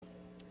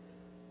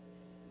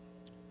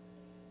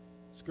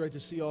It's great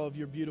to see all of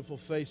your beautiful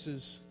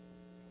faces.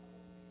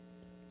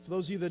 For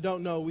those of you that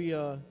don't know, we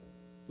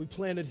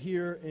planted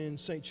here in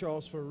St.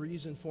 Charles for a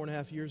reason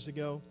 4.5 years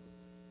ago.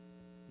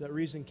 That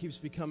reason keeps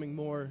becoming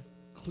more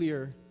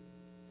clear.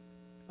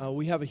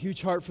 We have a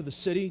huge heart for the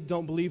city.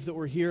 Don't believe that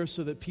we're here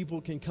so that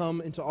people can come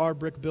into our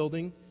brick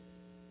building.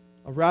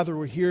 Rather,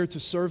 we're here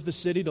to serve the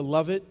city, to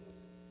love it,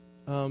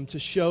 to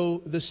show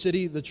the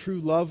city the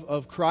true love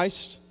of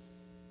Christ,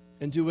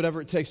 and do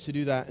whatever it takes to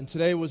do that. And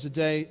today was a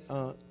day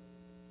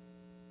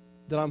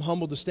that I'm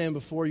humbled to stand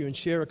before you and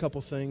share a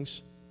couple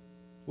things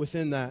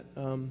within that.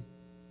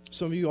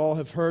 Some of you all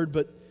have heard,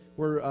 but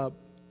we're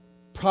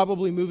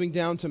probably moving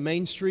down to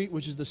Main Street,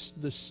 which is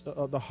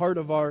the heart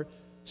of our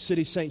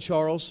city, St.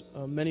 Charles.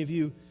 Many of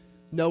you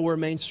know where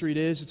Main Street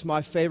is. It's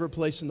my favorite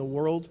place in the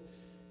world.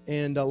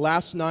 And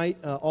last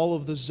night, all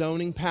of the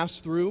zoning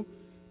passed through,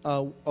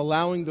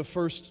 allowing the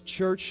first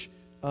church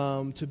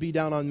to be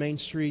down on Main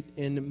Street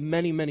in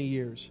many, many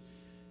years.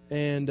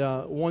 And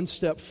one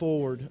step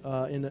forward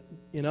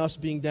in us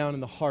being down in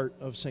the heart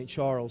of St.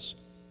 Charles.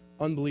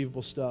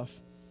 Unbelievable stuff.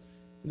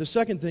 And the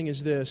second thing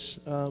is this.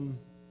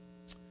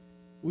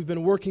 We've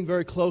been working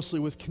very closely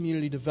with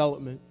community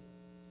development.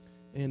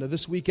 And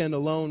this weekend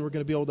alone, we're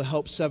going to be able to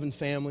help 7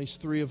 families,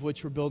 3 of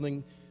which we're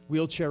building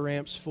wheelchair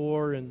ramps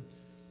for, and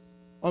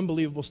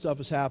unbelievable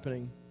stuff is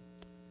happening.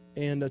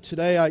 And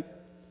today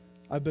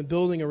I've been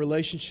building a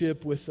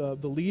relationship with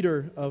the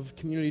leader of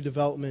community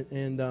development,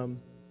 and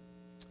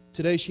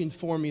today she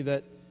informed me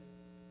that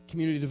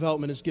community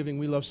development is giving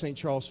We Love St.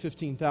 Charles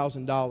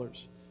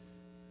 $15,000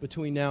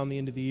 between now and the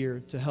end of the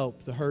year to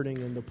help the hurting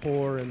and the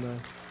poor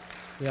and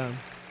yeah.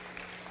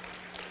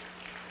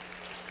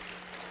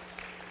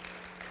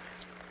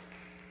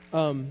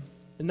 And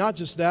not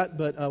just that,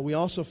 but we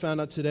also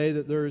found out today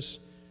that there's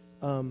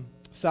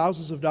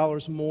thousands of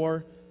dollars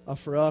more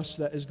for us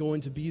that is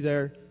going to be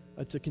there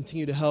to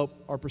continue to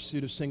help our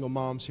pursuit of single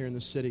moms here in the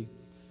city.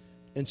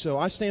 And so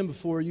I stand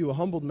before you, a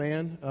humbled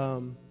man,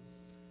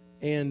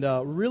 and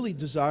really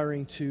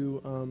desiring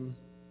to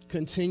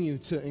continue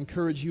to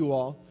encourage you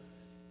all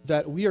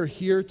that we are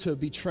here to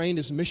be trained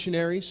as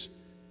missionaries,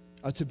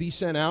 to be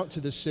sent out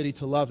to this city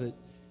to love it.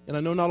 And I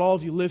know not all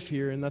of you live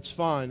here, and that's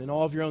fine. In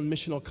all of your own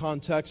missional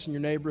contexts, in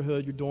your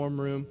neighborhood, your dorm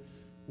room,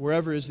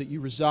 wherever it is that you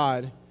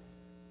reside,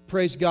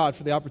 praise God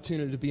for the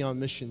opportunity to be on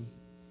mission.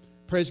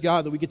 Praise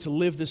God that we get to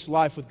live this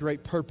life with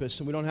great purpose,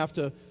 and we don't have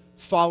to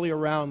folly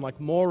around like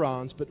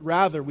morons, but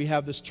rather we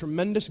have this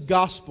tremendous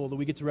gospel that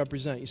we get to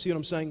represent. You see what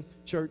I'm saying,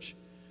 church?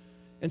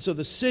 And so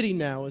the city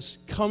now is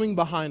coming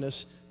behind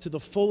us to the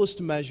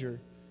fullest measure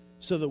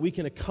so that we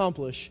can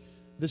accomplish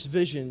this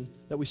vision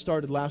that we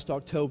started last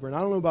October. And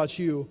I don't know about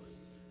you,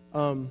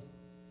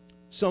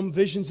 some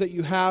visions that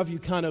you have,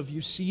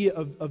 you see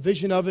a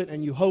vision of it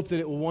and you hope that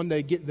it will one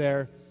day get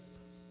there.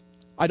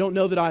 I don't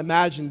know that I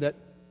imagined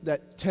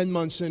that 10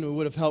 months in we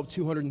would have helped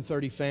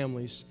 230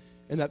 families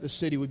and that the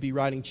city would be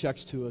writing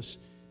checks to us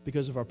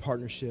because of our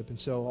partnership. And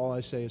so all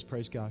I say is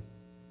praise God.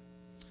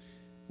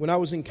 When I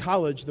was in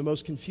college, the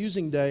most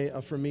confusing day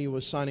for me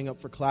was signing up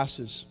for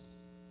classes.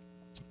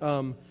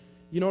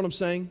 You know what I'm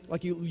saying?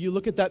 Like you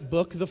look at that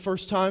book the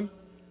first time,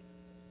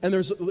 and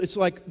it's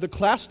like the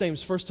class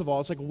names, first of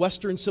all, it's like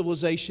Western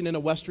civilization in a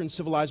Western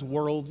civilized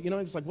world. You know,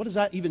 it's like, what does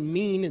that even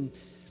mean? And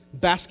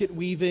basket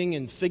weaving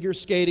and figure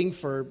skating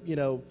for,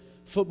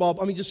 football.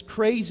 I mean, just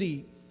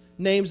crazy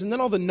names. And then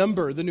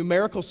the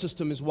numerical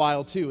system is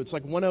wild too. It's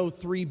like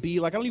 103B.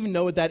 Like, I don't even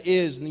know what that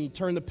is. And then you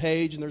turn the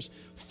page and there's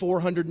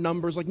 400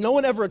 numbers. Like, no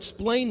one ever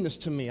explained this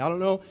to me. I don't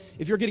know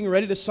if you're getting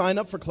ready to sign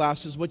up for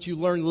classes. What you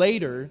learn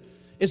later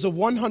is a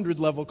 100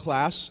 level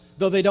class,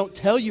 though they don't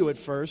tell you at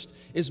first,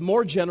 is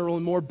more general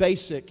and more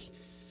basic.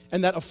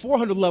 And that a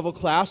 400 level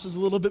class is a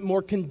little bit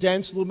more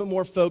condensed, a little bit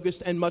more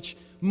focused, and much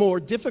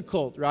more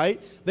difficult,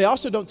 right? They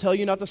also don't tell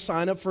you not to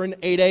sign up for an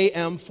 8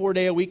 a.m.,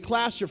 4-day-a-week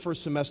class your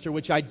first semester,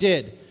 which I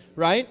did,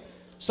 right?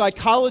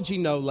 Psychology,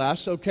 no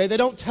less, okay? They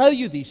don't tell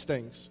you these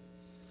things.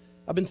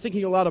 I've been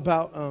thinking a lot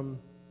about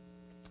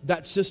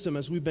that system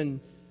as we've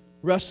been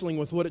wrestling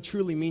with what it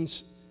truly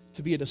means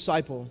to be a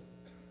disciple.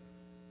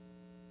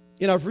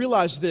 And I've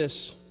realized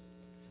this.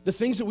 The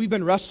things that we've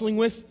been wrestling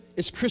with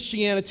is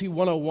Christianity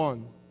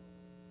 101.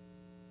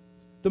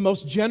 The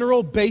most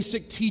general,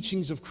 basic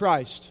teachings of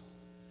Christ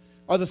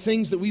are the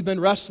things that we've been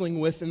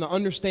wrestling with in the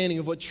understanding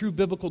of what true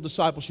biblical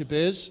discipleship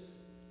is.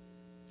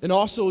 And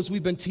also as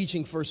we've been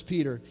teaching 1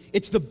 Peter.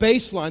 It's the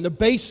baseline, the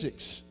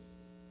basics.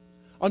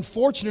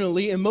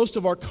 Unfortunately, in most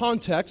of our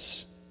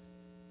contexts,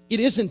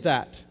 it isn't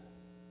that.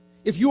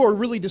 If you are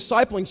really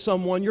discipling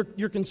someone,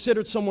 you're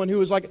considered someone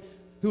who is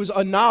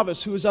a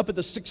novice, who is up at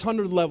the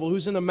 600 level,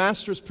 who's in the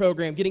master's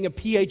program, getting a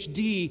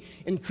PhD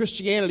in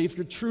Christianity, if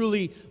you're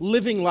truly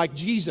living like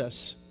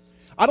Jesus.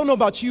 I don't know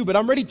about you, but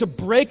I'm ready to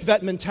break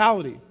that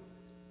mentality.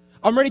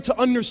 I'm ready to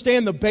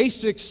understand the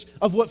basics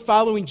of what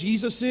following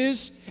Jesus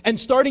is and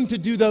starting to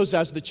do those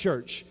as the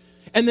church.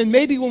 And then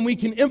maybe when we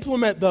can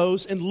implement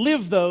those and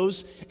live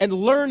those and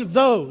learn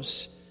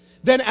those,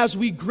 then as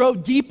we grow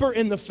deeper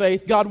in the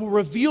faith, God will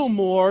reveal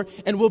more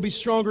and we'll be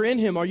stronger in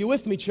Him. Are you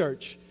with me,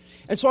 church?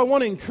 And so I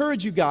want to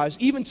encourage you guys,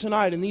 even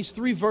tonight in these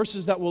 3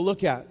 verses that we'll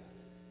look at.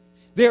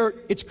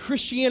 It's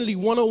Christianity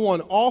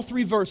 101, all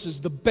 3 verses,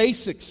 the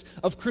basics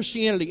of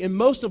Christianity. In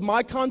most of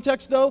my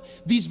context, though,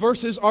 these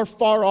verses are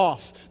far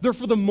off. They're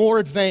for the more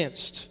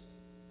advanced.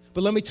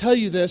 But let me tell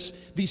you this,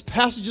 these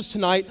passages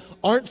tonight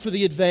aren't for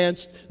the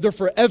advanced, they're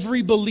for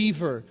every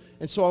believer.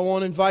 And so I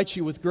want to invite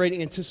you with great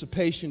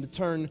anticipation to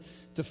turn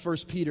to 1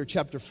 Peter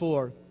chapter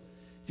 4.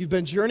 If you've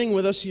been journeying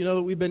with us, you know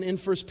that we've been in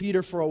 1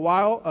 Peter for a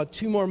while,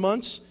 2 more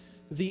months.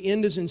 The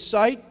end is in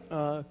sight.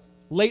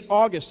 Late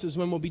August is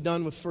when we'll be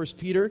done with 1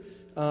 Peter,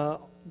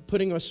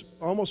 putting us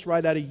almost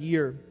right at a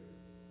year.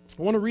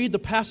 I want to read the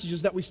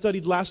passages that we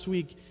studied last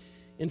week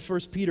in 1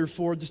 Peter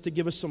 4 just to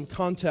give us some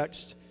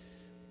context.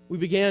 We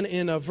began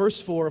in verse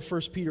 4 of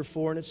 1 Peter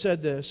 4, and it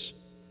said this,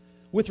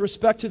 "With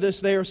respect to this,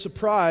 they are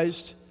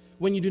surprised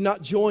when you do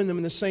not join them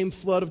in the same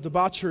flood of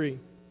debauchery,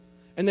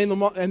 and they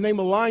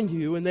malign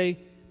you,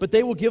 but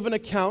they will give an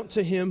account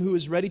to him who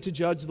is ready to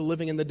judge the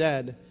living and the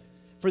dead.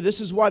 For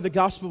this is why the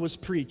gospel was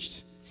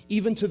preached,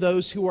 even to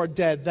those who are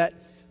dead, that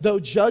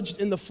though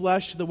judged in the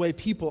flesh the way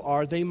people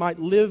are, they might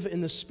live in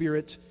the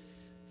spirit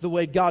the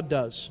way God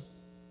does."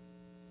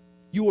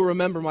 You will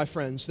remember, my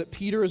friends, that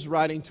Peter is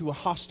writing to a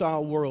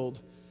hostile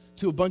world,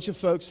 to a bunch of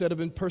folks that have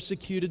been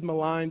persecuted,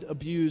 maligned,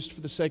 abused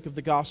for the sake of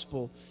the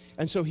gospel.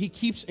 And so he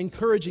keeps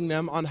encouraging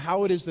them on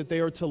how it is that they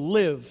are to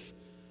live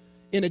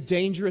in a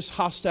dangerous,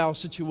 hostile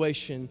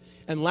situation.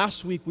 And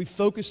last week we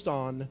focused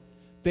on,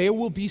 they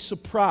will be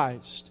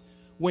surprised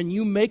when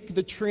you make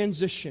the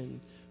transition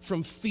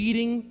from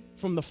feeding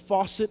from the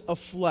faucet of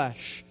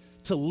flesh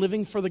to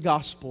living for the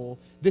gospel.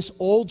 This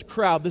old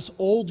crowd, this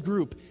old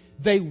group,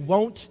 they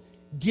won't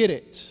get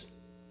it.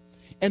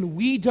 And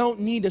we don't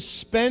need to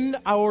spend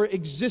our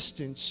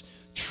existence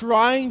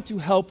trying to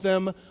help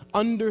them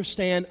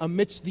understand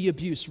amidst the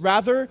abuse.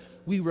 Rather,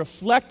 we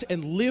reflect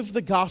and live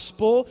the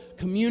gospel,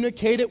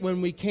 communicate it when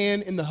we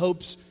can in the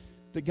hopes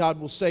that God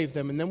will save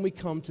them. And then we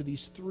come to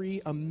these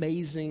 3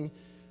 amazing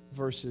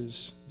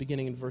verses,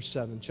 beginning in verse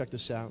 7. Check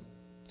this out.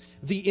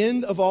 "The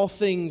end of all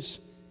things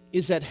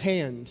is at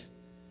hand.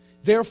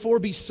 Therefore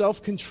be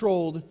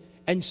self-controlled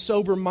and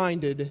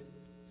sober-minded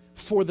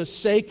for the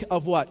sake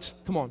of" what?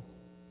 Come on.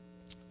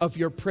 "Of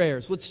your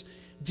prayers." Let's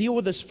deal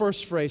with this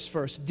first phrase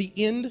first. The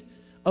end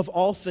of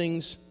all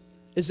things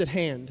is at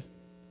hand.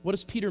 What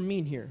does Peter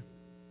mean here?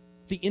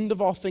 The end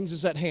of all things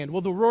is at hand.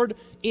 Well, the word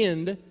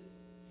end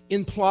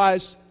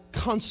implies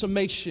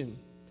consummation,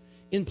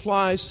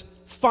 implies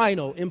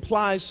final,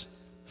 implies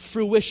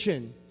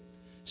fruition.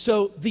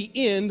 So the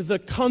end, the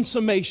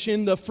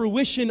consummation, the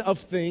fruition of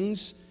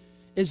things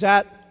is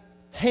at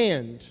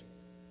hand.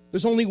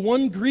 There's only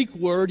one Greek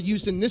word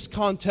used in this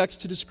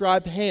context to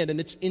describe hand, and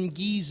it's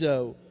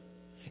engizo.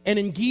 And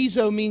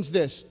engizo means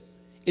this: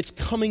 it's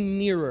coming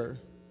nearer.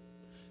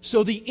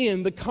 So the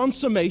end, the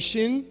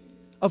consummation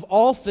of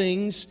all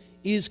things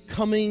is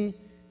coming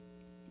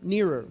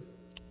nearer.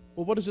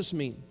 Well, what does this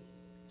mean?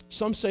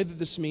 Some say that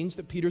this means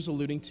that Peter's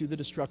alluding to the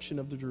destruction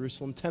of the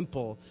Jerusalem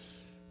temple.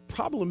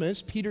 Problem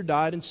is, Peter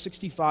died in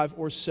 65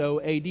 or so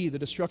AD. The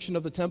destruction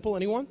of the temple,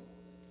 anyone?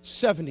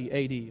 70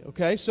 AD,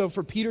 okay? So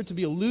for Peter to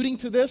be alluding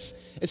to this,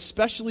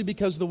 especially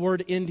because the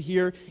word end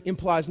here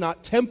implies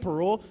not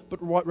temporal, but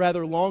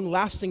rather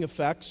long-lasting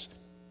effects,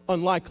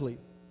 unlikely.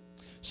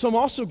 Some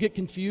also get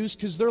confused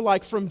because they're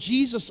like, from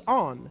Jesus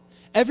on,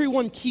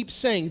 everyone keeps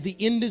saying the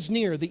end is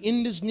near, the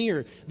end is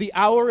near, the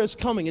hour is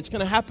coming, it's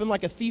going to happen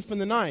like a thief in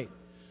the night.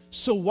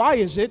 So why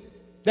is it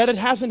that it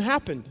hasn't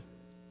happened?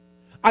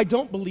 I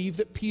don't believe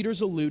that Peter's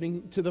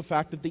alluding to the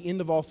fact that the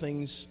end of all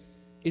things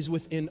is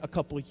within a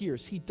couple of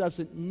years. He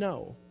doesn't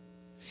know.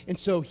 And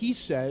so he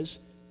says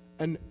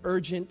an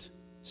urgent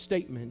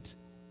statement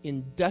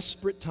in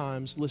desperate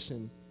times,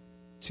 listen,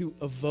 to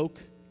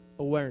evoke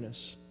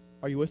awareness.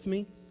 Are you with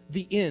me?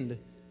 The end,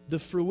 the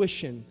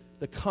fruition,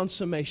 the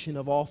consummation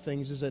of all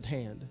things is at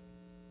hand.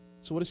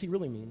 So what does he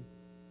really mean?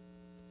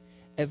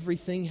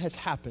 Everything has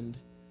happened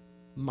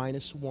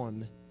minus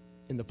one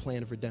in the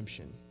plan of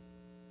redemption.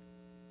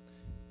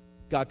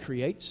 God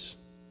creates.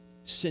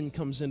 Sin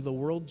comes into the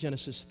world,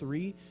 Genesis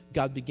 3.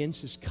 God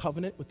begins his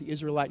covenant with the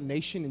Israelite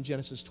nation in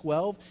Genesis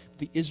 12.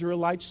 The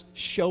Israelites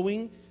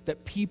showing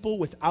that people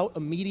without a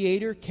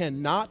mediator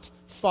cannot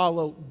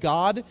follow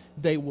God.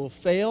 They will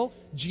fail.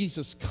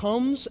 Jesus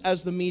comes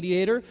as the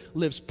mediator,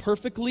 lives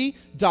perfectly,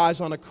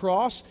 dies on a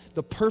cross.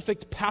 The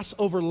perfect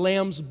Passover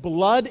lamb's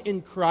blood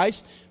in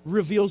Christ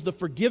reveals the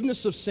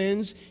forgiveness of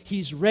sins.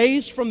 He's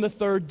raised from the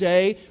third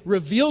day,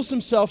 reveals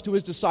himself to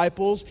his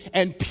disciples,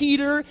 and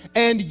Peter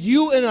and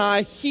you and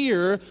I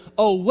here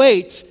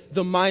await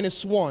the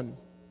minus one,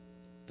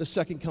 the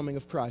second coming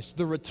of Christ,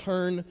 the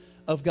return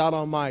of God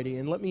Almighty.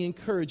 And let me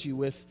encourage you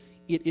with,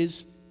 it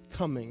is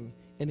coming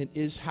and it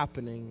is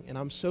happening. And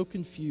I'm so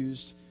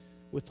confused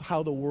with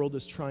how the world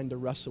is trying to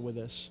wrestle with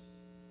this.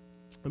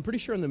 I'm pretty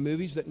sure in the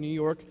movies that New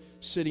York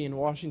City and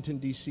Washington,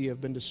 D.C.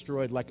 have been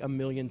destroyed like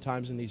 1,000,000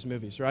 times in these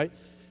movies, right?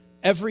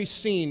 Every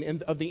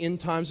scene of the end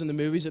times in the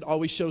movies, it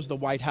always shows the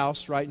White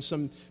House, right? And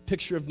some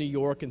picture of New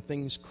York and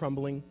things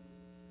crumbling.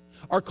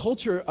 Our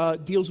culture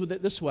deals with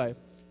it this way.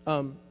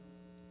 You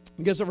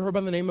guys ever heard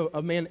by the name of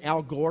a man,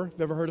 Al Gore? Have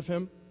you ever heard of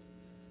him?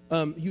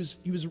 He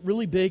was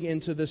really big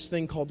into this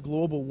thing called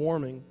global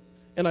warming.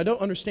 And I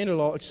don't understand it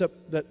all,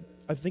 except that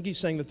I think he's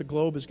saying that the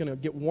globe is going to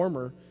get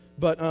warmer.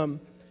 But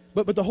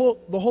the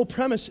whole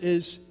premise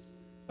is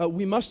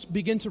we must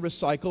begin to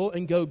recycle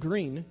and go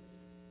green,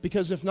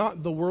 because if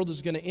not, the world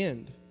is going to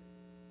end.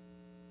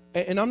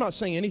 And I'm not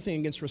saying anything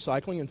against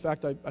recycling. In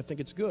fact, I think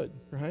it's good,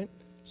 right?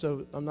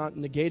 So I'm not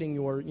negating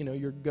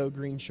your Go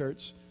Green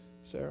shirts,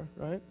 Sarah,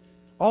 right?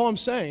 All I'm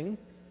saying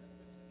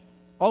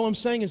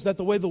is that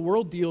the way the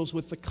world deals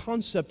with the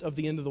concept of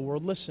the end of the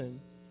world, listen,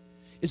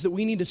 is that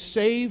we need to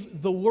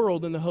save the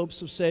world in the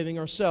hopes of saving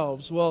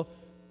ourselves. Well,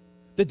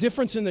 the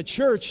difference in the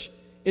church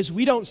is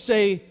we don't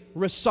say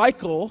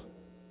recycle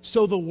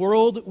so the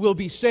world will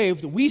be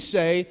saved. We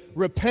say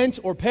repent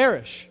or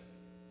perish.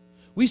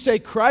 We say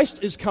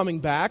Christ is coming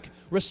back.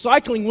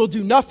 Recycling will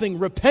do nothing.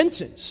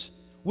 Repentance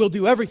will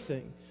do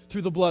everything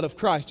through the blood of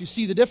Christ. You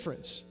see the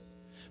difference?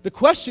 The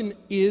question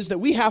is that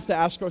we have to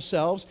ask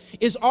ourselves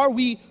is, are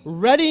we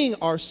readying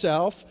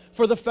ourselves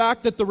for the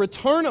fact that the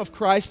return of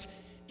Christ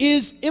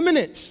is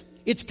imminent?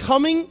 It's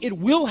coming. It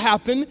will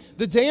happen.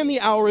 The day and the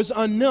hour is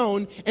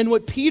unknown. And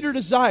what Peter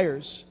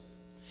desires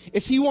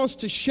is he wants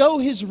to show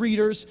his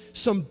readers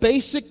some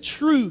basic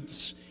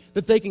truths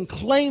that they can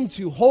claim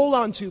to, hold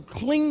on to,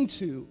 cling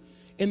to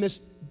in this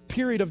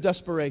period of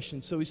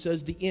desperation. So he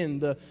says the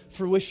end, the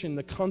fruition,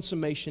 the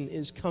consummation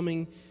is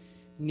coming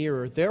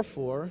nearer.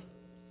 Therefore,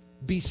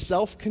 be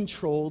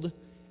self-controlled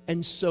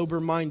and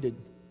sober-minded.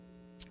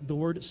 The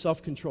word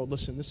self-controlled,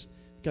 listen, this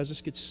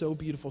gets so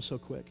beautiful so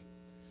quick.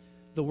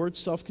 The word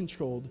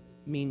self-controlled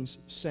means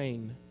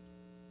sane.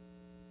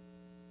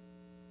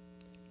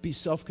 Be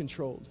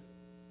self-controlled,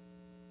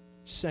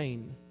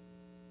 sane,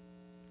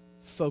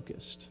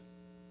 focused.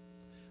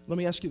 Let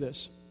me ask you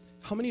this.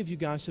 How many of you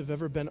guys have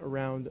ever been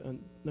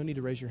around, no need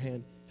to raise your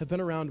hand, have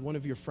been around one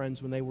of your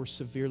friends when they were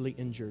severely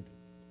injured?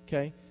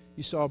 Okay?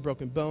 You saw a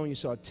broken bone, you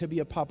saw a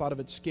tibia pop out of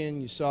its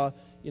skin, you saw,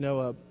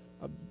 a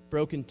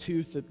broken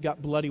tooth that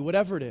got bloody,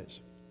 whatever it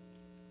is.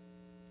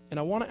 And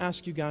I want to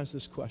ask you guys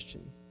this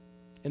question.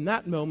 In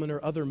that moment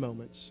or other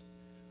moments,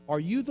 are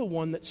you the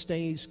one that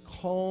stays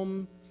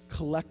calm,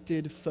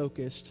 collected,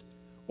 focused,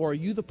 or are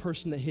you the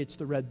person that hits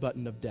the red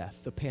button of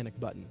death, the panic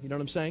button? You know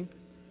what I'm saying?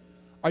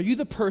 Are you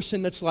the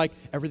person that's like,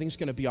 everything's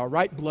going to be all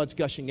right, blood's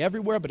gushing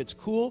everywhere, but it's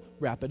cool,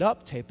 wrap it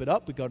up, tape it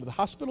up, we go to the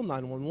hospital,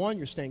 911,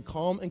 you're staying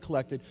calm and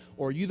collected,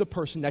 or are you the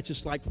person that's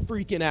just like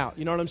freaking out?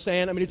 You know what I'm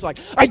saying? I mean, it's like,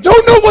 I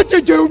don't know what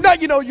to do.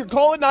 You're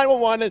calling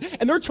 911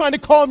 and they're trying to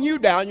calm you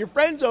down. Your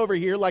friend's over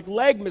here like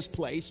leg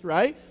misplaced,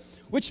 right?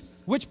 Which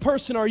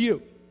person are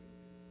you?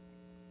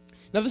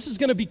 Now, this is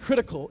going to be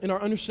critical in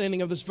our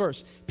understanding of this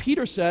verse.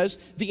 Peter says,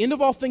 the end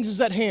of all things is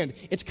at hand.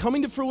 It's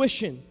coming to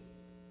fruition.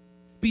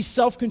 Be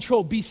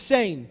self-controlled, be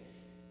sane,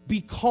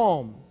 be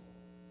calm.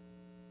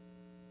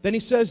 Then he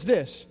says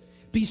this,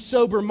 be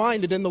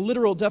sober-minded. And the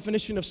literal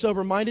definition of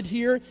sober-minded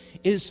here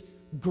is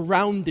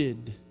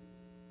grounded.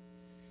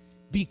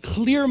 Be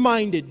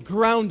clear-minded,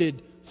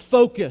 grounded,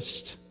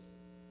 focused,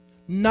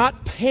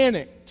 not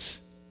panicked.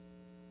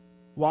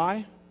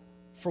 Why?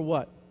 For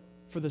what?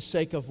 For the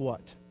sake of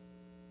what?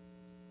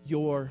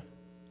 Your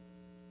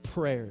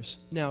prayers.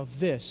 Now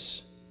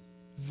this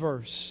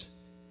verse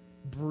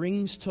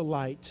brings to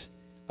light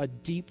a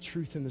deep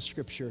truth in the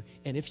Scripture.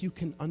 And if you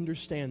can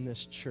understand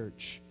this,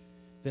 church,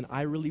 then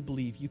I really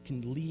believe you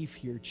can leave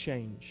here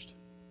changed.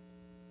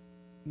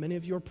 Many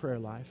of your prayer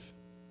life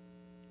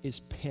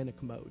is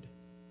panic mode.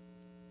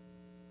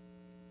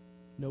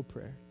 No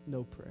prayer,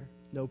 no prayer,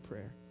 no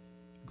prayer.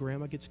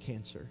 Grandma gets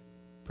cancer.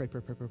 Pray,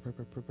 pray, pray, pray, pray,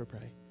 pray, pray, pray,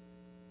 pray.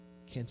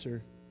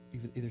 Cancer,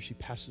 either she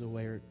passes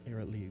away or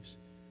it leaves.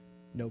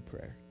 No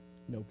prayer,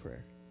 no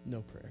prayer,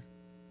 no prayer.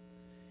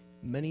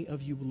 Many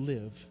of you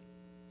live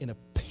in a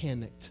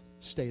panicked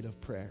state of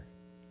prayer.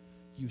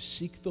 You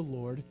seek the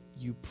Lord,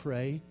 you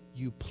pray,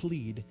 you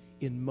plead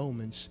in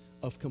moments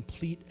of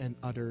complete and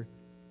utter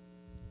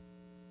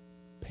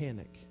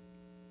panic.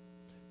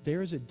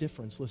 There is a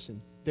difference,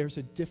 listen, there's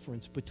a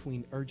difference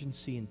between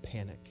urgency and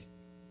panic.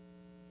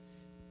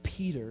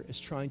 Peter is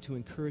trying to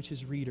encourage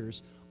his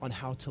readers on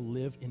how to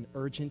live in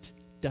urgent,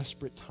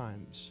 desperate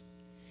times.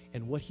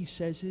 And what he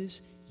says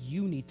is,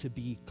 you need to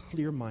be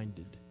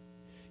clear-minded.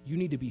 You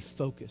need to be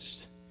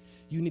focused.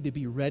 You need to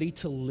be ready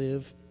to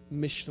live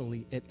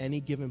missionally at any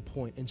given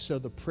point. And so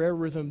the prayer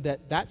rhythm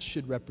that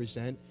should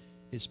represent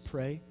is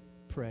pray,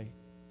 pray,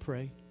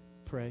 pray,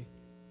 pray,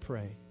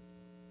 pray.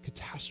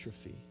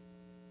 Catastrophe.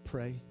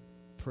 Pray,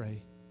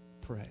 pray,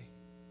 pray.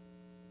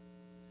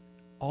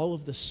 All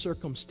of the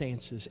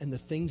circumstances and the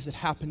things that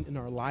happen in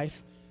our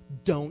life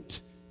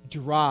don't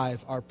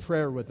drive our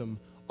prayer rhythm.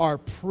 Our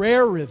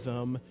prayer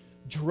rhythm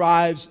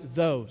drives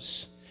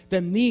those.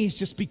 Then these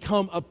just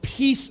become a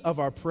piece of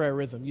our prayer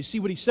rhythm. You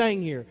see what he's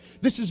saying here?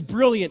 This is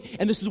brilliant,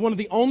 and this is one of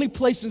the only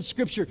places in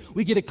Scripture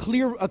we get a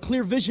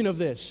clear vision of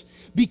this.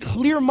 Be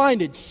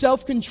clear-minded,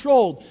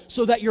 self-controlled,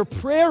 so that your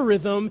prayer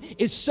rhythm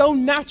is so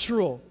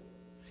natural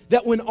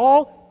that when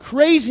all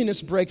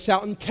craziness breaks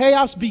out and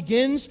chaos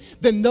begins,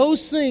 then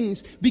those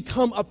things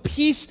become a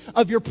piece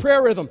of your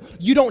prayer rhythm.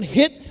 You don't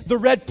hit the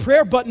red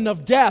prayer button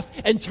of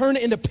death and turn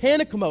it into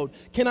panic mode.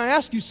 Can I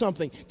ask you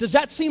something? Does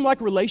that seem like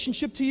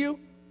relationship to you?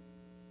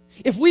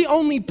 If we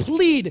only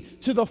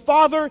plead to the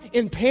Father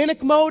in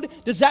panic mode,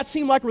 does that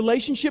seem like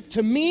relationship?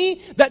 To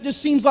me, that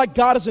just seems like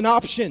God is an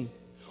option.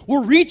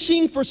 We're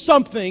reaching for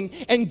something,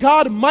 and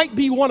God might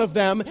be one of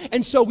them,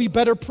 and so we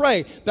better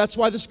pray. That's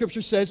why the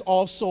scripture says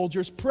all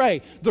soldiers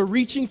pray. They're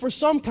reaching for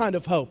some kind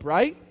of hope,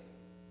 right?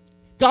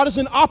 God is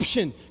an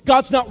option.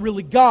 God's not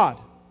really God.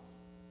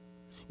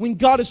 When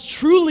God is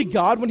truly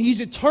God, when He's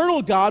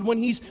eternal God, when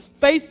He's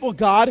faithful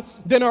God,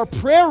 then our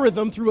prayer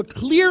rhythm through a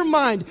clear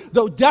mind,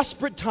 though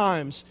desperate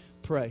times,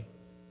 pray,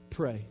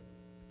 pray,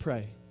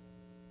 pray,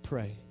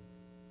 pray,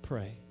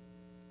 pray.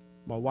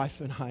 My wife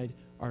and I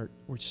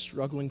we're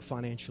struggling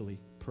financially.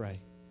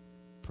 Pray,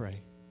 pray,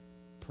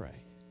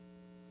 pray.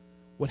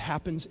 What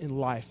happens in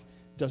life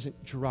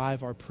doesn't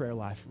drive our prayer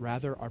life.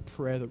 Rather, our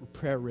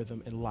prayer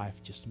rhythm and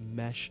life just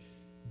mesh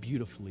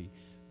beautifully.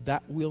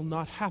 That will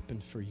not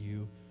happen for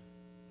you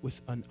with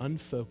an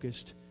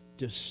unfocused,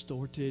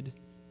 distorted,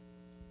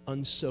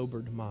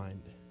 unsobered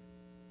mind.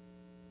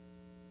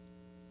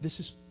 This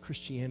is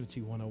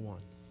Christianity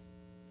 101.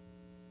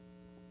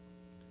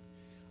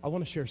 I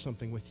want to share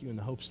something with you in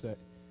the hopes that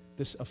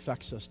this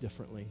affects us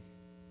differently.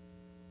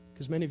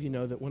 Because many of you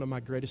know that one of my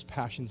greatest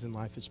passions in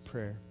life is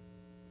prayer.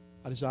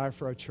 I desire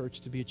for our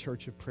church to be a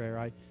church of prayer.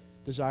 I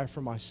desire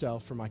for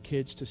myself, for my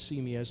kids to see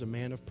me as a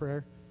man of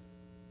prayer.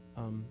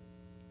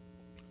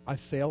 I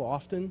fail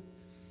often,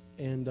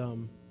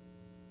 and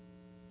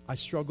I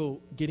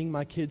struggle getting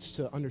my kids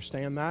to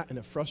understand that, and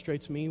it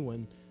frustrates me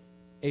when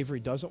Avery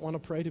doesn't want to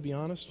pray, to be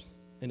honest,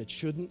 and it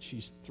shouldn't.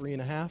 She's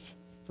 3.5,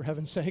 for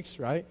heaven's sakes,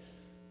 right?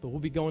 But we'll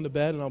be going to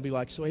bed, and I'll be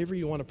like, so Avery,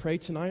 you want to pray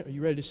tonight? Are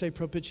you ready to say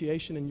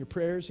propitiation in your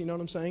prayers? You know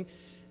what I'm saying?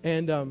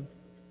 And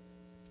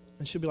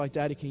she'll be like,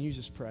 Daddy, can you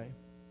just pray?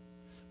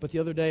 But the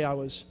other day, I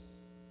was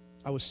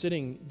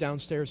sitting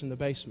downstairs in the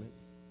basement,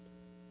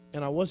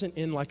 and I wasn't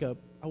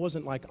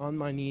like on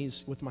my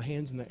knees with my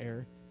hands in the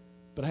air,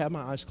 but I had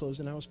my eyes closed,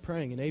 and I was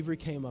praying, and Avery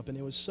came up, and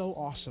it was so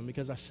awesome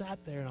because I sat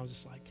there, and I was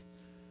just like,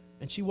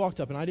 and she walked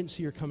up, and I didn't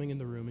see her coming in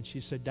the room, and she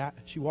said,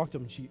 she walked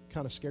up, and she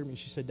kind of scared me, and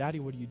she said, Daddy,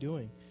 what are you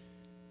doing?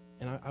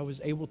 And I was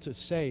able to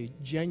say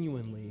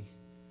genuinely,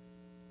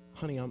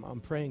 honey,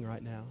 I'm praying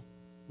right now.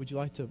 Would you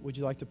like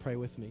to pray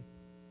with me?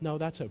 No,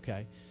 that's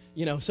okay.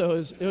 You know, so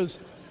it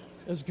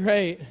was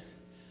great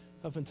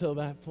up until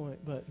that point.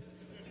 But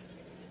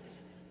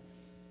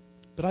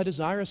I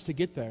desire us to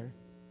get there.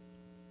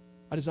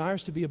 I desire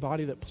us to be a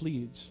body that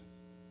pleads.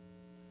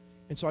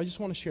 And so I just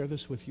want to share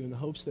this with you in the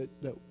hopes that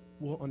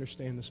we'll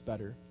understand this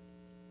better.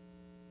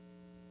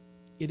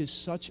 It is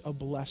such a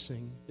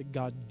blessing that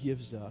God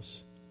gives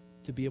us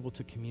to be able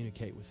to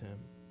communicate with Him.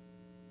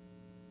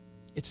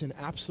 It's an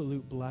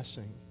absolute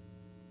blessing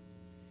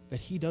that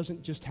He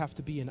doesn't just have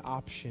to be an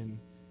option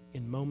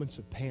in moments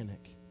of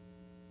panic,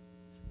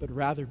 but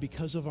rather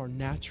because of our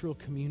natural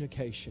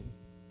communication,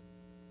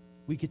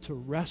 we get to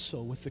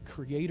wrestle with the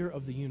Creator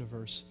of the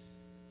universe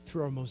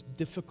through our most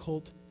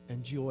difficult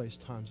and joyous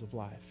times of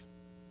life.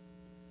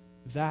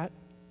 That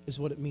is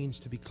what it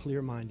means to be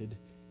clear-minded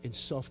and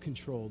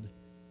self-controlled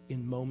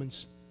in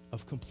moments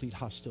of complete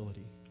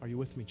hostility. Are you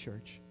with me,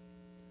 church?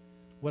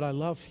 What I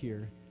love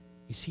here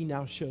is he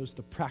now shows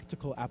the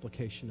practical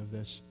application of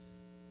this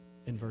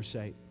in verse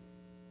 8.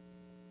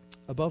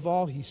 Above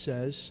all, he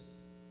says,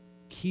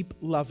 keep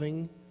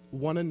loving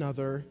one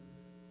another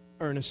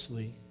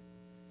earnestly,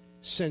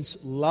 since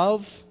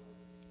love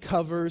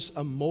covers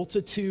a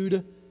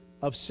multitude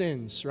of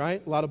sins,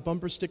 right? A lot of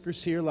bumper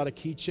stickers here, a lot of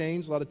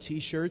keychains, a lot of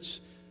t-shirts.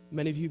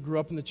 Many of you grew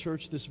up in the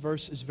church. This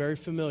verse is very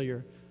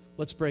familiar.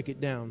 Let's break it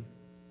down.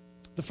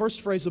 The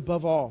first phrase,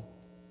 above all,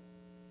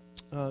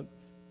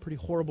 pretty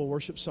horrible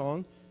worship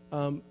song.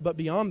 But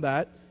beyond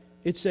that,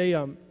 it's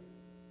a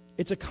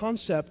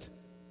concept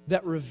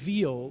that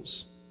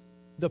reveals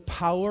the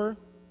power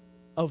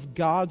of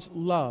God's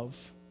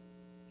love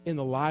in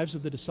the lives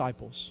of the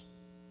disciples.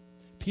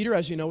 Peter,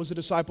 as you know, was a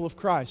disciple of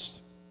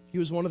Christ. He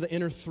was one of the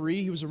inner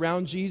three. He was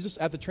around Jesus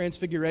at the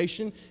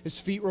Transfiguration. His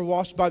feet were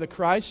washed by the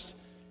Christ.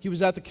 He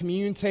was at the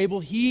communion table.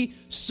 He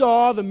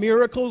saw the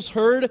miracles,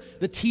 heard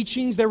the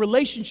teachings. Their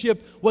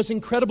relationship was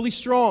incredibly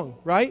strong,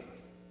 right?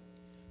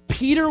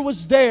 Peter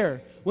was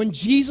there when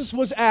Jesus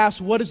was asked,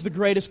 what is the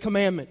greatest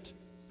commandment?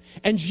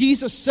 And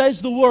Jesus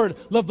says the word,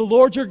 love the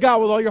Lord your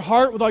God with all your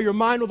heart, with all your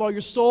mind, with all your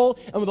soul,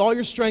 and with all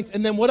your strength.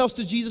 And then what else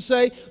did Jesus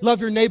say?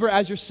 Love your neighbor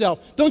as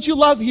yourself. Don't you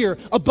love here?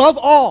 Above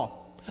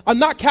all. I'm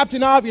not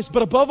Captain Obvious,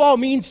 but above all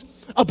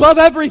means above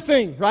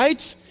everything,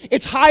 right?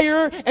 It's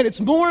higher and it's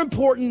more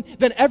important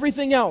than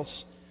everything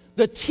else.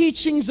 The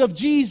teachings of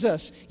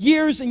Jesus,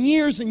 years and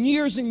years and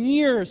years and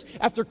years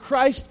after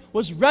Christ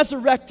was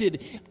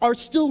resurrected, are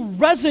still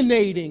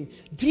resonating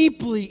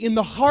deeply in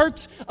the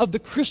heart of the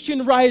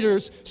Christian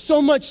writers,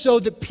 so much so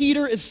that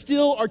Peter is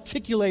still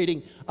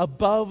articulating,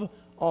 above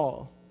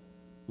all,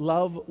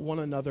 love one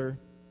another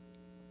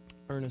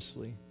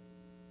earnestly.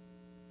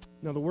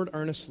 Now, the word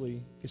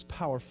earnestly is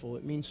powerful.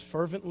 It means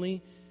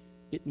fervently.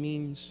 It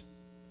means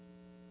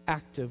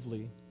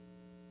actively.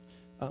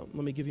 Let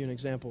me give you an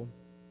example.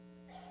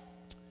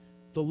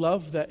 The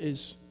love that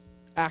is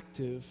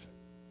active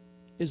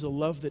is a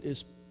love that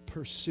is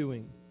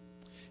pursuing.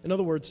 In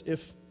other words,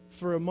 if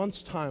for a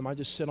month's time I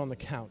just sit on the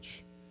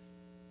couch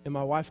and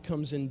my wife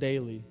comes in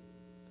daily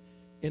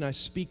and I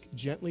speak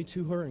gently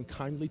to her and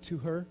kindly to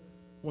her,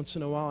 once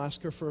in a while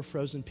ask her for a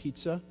frozen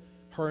pizza,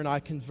 her and I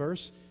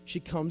converse. She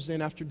comes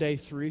in after day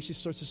 3. She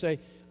starts to say,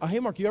 hey,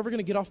 Mark, you ever going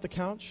to get off the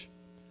couch?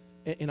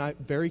 And I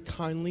very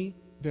kindly,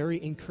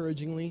 very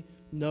encouragingly,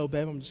 no,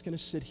 babe, I'm just going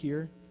to sit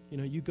here.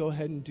 You go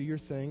ahead and do your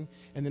thing.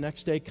 And the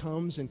next day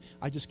comes and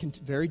I just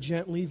very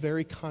gently,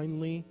 very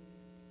kindly.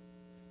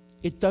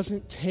 It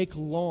doesn't take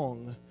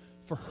long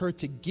for her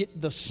to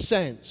get the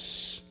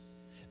sense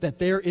that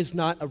there is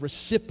not a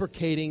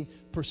reciprocating,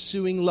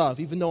 pursuing love.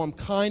 Even though I'm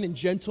kind and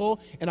gentle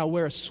and I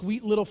wear a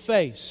sweet little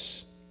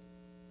face,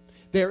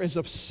 there is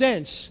a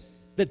sense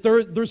that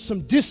there's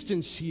some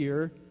distance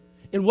here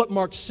in what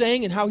Mark's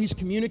saying and how he's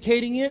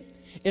communicating it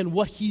and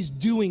what he's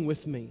doing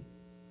with me.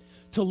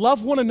 To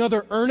love one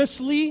another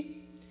earnestly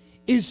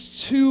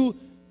is to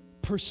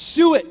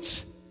pursue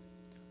it,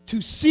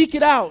 to seek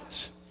it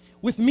out.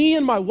 With me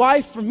and my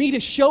wife, for me to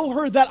show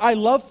her that I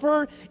love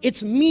her,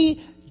 it's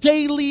me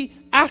daily,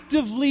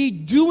 actively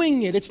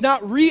doing it. It's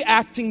not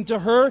reacting to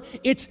her,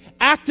 it's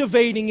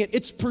activating it.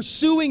 It's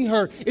pursuing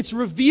her. It's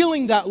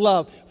revealing that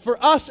love.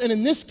 For us, and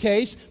in this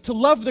case, to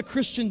love the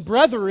Christian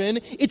brethren,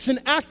 it's an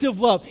active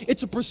love.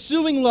 It's a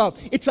pursuing love.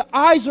 It's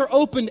eyes are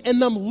open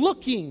and I'm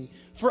looking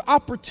for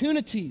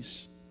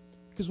opportunities.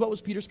 Because what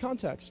was Peter's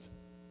context?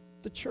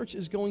 The church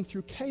is going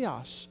through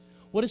chaos.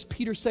 What does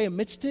Peter say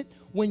amidst it?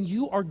 When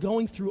you are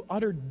going through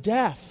utter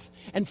death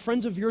and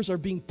friends of yours are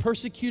being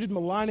persecuted,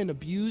 maligned, and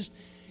abused,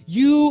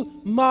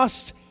 you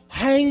must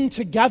hang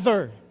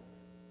together.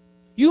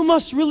 You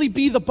must really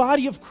be the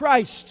body of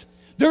Christ.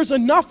 There's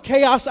enough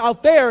chaos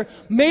out there.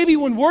 Maybe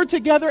when we're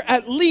together,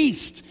 at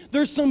least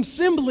there's some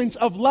semblance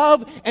of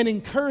love and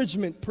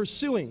encouragement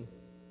pursuing.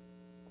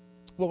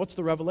 Well, what's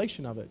the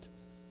revelation of it?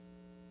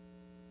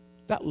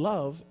 That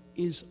love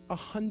is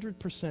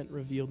 100%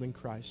 revealed in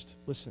Christ.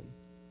 Listen.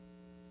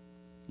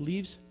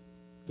 Leaves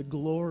the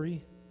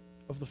glory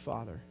of the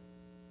Father,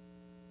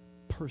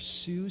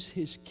 pursues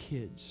his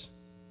kids,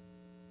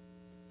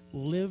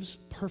 lives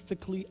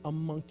perfectly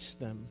amongst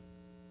them,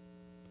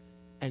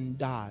 and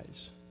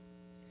dies.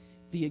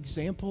 The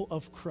example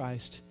of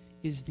Christ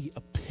is the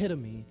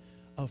epitome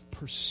of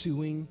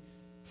pursuing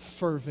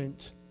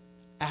fervent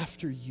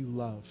after you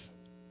love.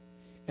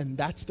 And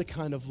that's the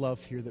kind of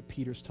love here that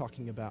Peter's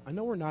talking about. I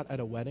know we're not at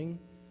a wedding,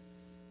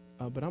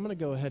 but I'm going to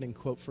go ahead and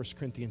quote 1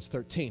 Corinthians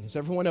 13. Is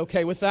everyone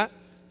okay with that?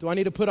 Do I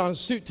need to put on a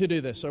suit to do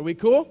this? Are we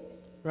cool?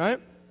 Right?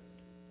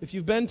 If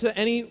you've been to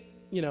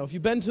if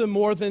you've been to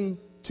more than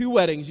 2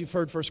 weddings, you've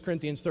heard 1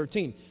 Corinthians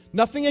 13.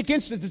 Nothing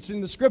against it, it's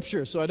in the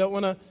scripture, so I don't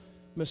want to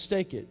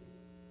mistake it.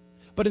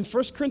 But in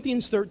 1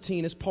 Corinthians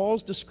 13, as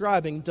Paul's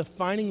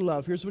defining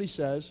love, here's what he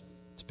says.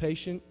 It's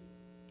patient,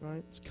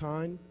 right? It's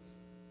kind,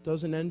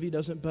 doesn't envy,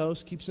 doesn't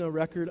boast, keeps no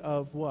record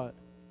of what?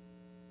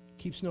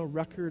 Keeps no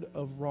record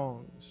of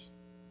wrongs.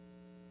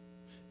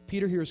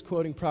 Peter here is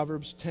quoting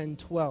Proverbs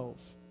 10:12,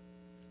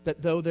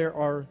 that though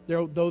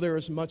there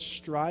is much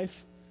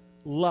strife,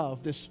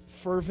 love, this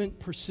fervent,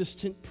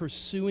 persistent,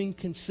 pursuing,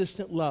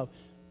 consistent love,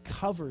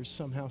 covers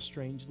somehow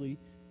strangely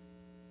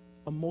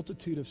a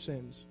multitude of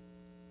sins.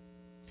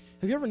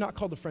 Have you ever not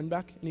called a friend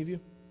back? Any of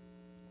you?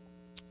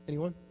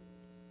 Anyone?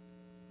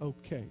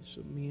 Okay,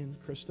 so me and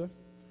Krista.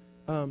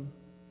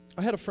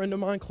 I had a friend of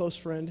mine, close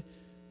friend,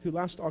 who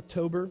last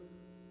October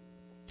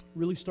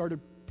really started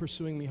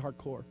pursuing me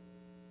hardcore.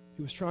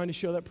 He was trying to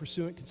show that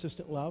pursuant,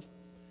 consistent love.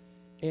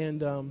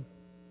 And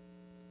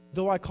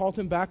though I called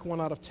him back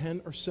 1 out of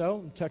 10 or so,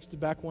 and texted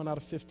back 1 out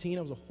of 15,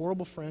 I was a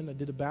horrible friend. I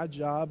did a bad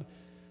job.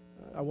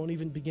 I won't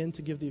even begin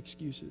to give the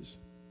excuses.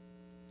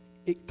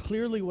 It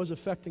clearly was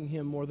affecting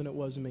him more than it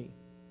was me.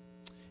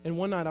 And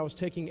one night I was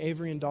taking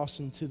Avery and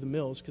Dawson to the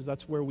Mills, because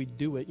that's where we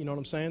do it. You know what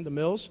I'm saying? The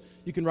Mills.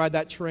 You can ride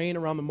that train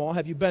around the mall.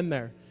 Have you been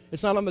there?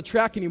 It's not on the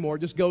track anymore. It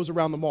just goes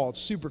around the mall. It's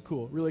super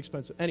cool. Really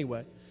expensive.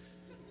 Anyway.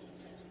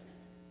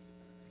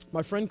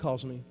 My friend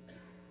calls me.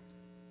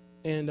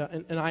 And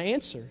I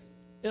answer.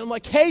 And I'm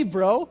like, hey,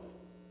 bro.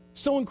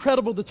 So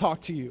incredible to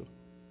talk to you.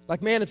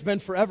 Like, man, it's been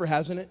forever,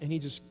 hasn't it? And he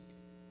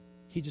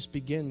just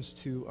begins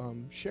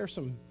to share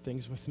some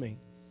things with me.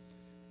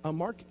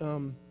 Mark,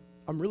 I'm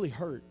really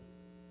hurt.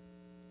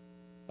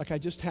 Like, I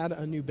just had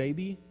a new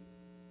baby,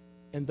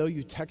 and though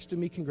you texted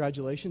me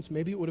congratulations,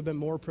 maybe it would have been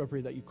more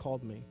appropriate that you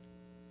called me.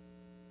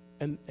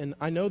 And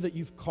I know that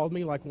you've called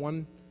me like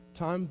 1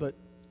 time, but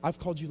I've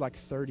called you like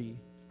 30.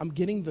 I'm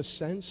getting the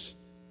sense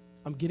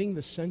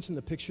in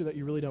the picture that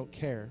you really don't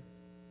care.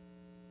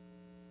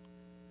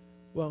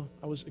 Well,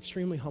 I was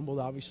extremely humbled,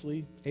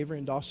 obviously. Avery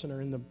and Dawson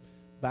are in the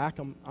back.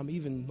 I'm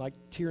even like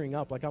tearing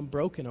up, like I'm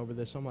broken over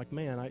this. I'm like,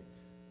 man,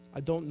 I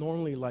don't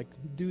normally like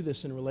do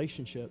this in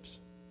relationships.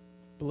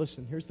 But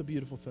listen, here's the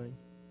beautiful thing.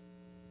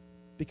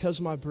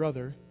 Because my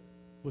brother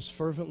was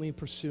fervently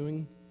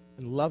pursuing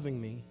and loving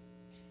me,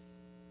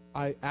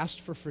 I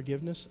asked for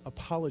forgiveness,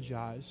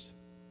 apologized,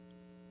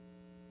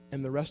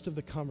 and the rest of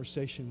the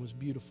conversation was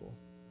beautiful.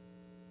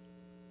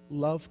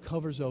 Love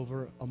covers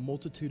over a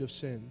multitude of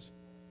sins.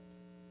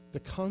 The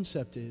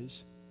concept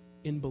is,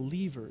 in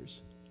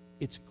believers,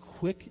 it's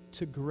quick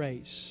to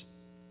grace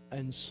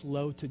and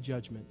slow to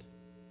judgment.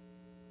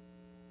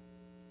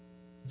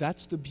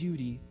 That's the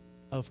beauty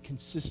of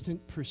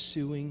consistent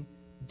pursuing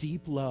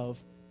deep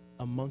love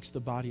amongst the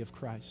body of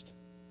Christ,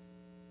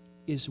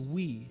 is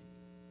we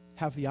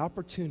have the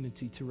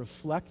opportunity to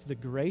reflect the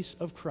grace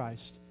of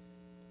Christ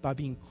by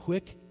being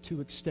quick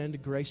to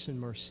extend grace and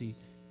mercy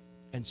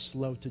and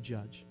slow to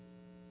judge.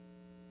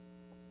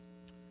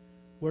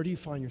 Where do you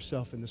find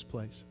yourself in this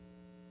place?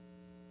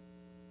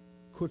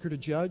 Quicker to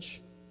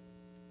judge,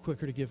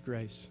 quicker to give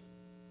grace.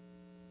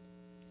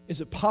 Is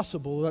it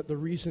possible that the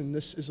reason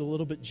this is a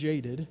little bit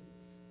jaded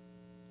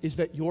is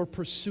that you're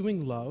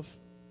pursuing love,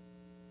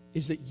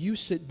 is that you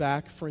sit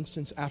back, for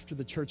instance, after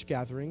the church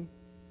gathering,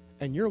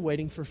 and you're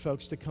waiting for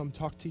folks to come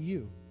talk to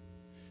you?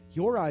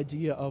 Your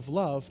idea of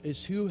love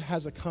is who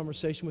has a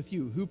conversation with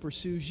you, who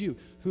pursues you,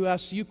 who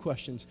asks you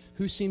questions,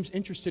 who seems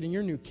interested in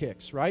your new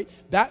kicks, right?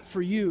 That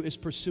for you is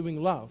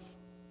pursuing love.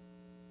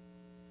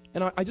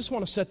 And I just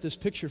want to set this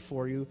picture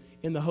for you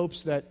in the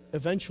hopes that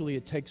eventually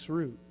it takes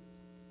root.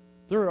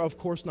 There are, of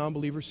course,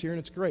 non-believers here, and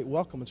it's great.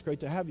 Welcome. It's great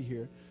to have you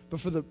here. But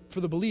for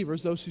the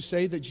believers, those who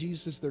say that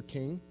Jesus is their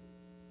king,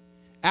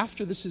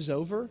 after this is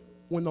over,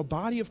 when the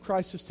body of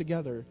Christ is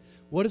together,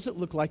 what does it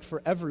look like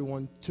for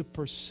everyone to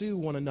pursue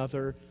one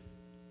another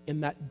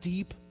in that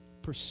deep,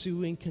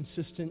 pursuing,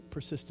 consistent,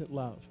 persistent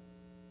love?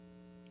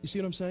 You see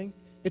what I'm saying?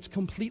 It's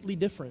completely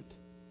different.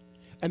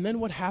 And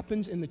then what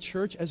happens in the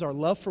church as our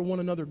love for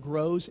one another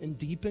grows and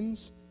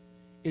deepens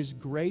is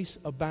grace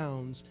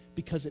abounds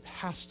because it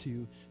has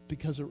to,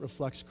 because it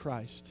reflects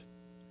Christ.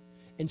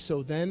 And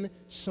so then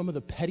some of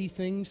the petty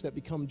things that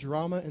become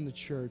drama in the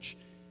church,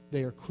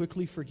 they are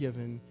quickly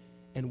forgiven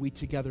and we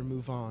together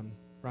move on,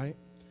 right?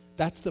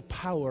 That's the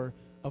power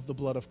of the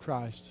blood of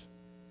Christ.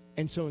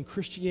 And so in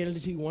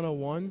Christianity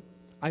 101,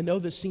 I know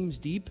this seems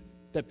deep,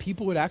 that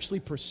people would actually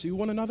pursue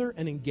one another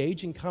and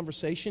engage in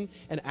conversation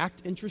and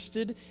act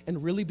interested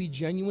and really be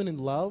genuine in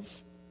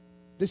love.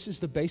 This is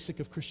the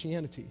basic of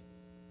Christianity.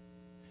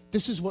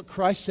 This is what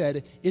Christ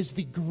said is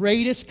the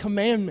greatest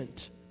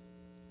commandment,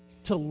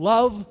 to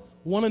love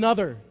one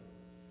another.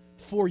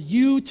 For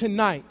you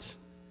tonight,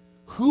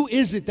 who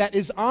is it that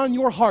is on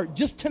your heart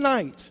just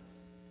tonight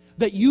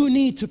that you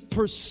need to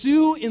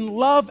pursue in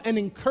love and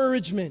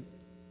encouragement?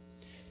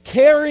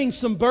 Carrying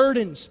some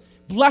burdens,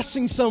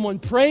 blessing someone,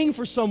 praying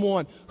for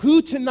someone.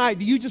 Who tonight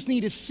do you just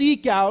need to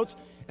seek out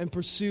and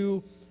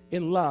pursue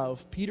in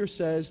love? Peter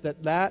says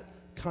that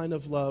kind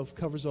of love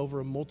covers over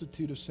a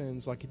multitude of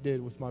sins, like it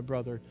did with my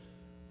brother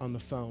on the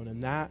phone,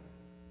 and that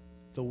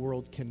the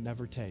world can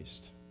never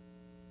taste.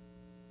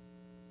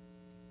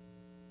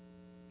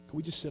 Can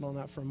we just sit on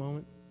that for a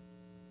moment?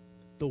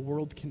 The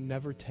world can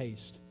never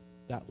taste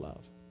that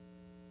love.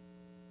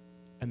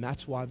 And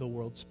that's why the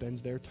world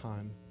spends their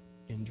time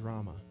in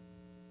drama.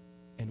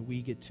 And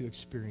we get to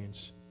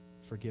experience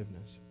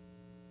forgiveness.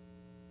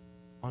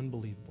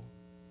 Unbelievable.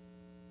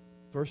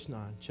 Verse 9,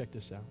 check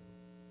this out.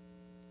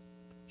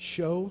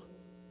 Show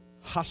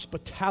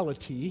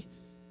hospitality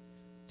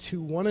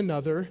to one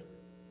another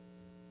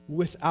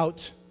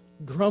without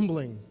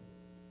grumbling.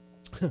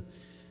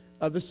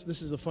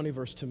 This is a funny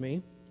verse to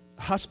me.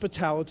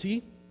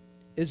 Hospitality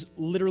is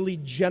literally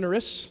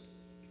generous.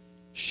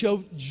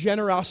 Show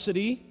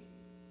generosity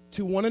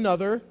to one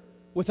another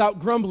without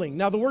grumbling.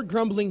 Now, the word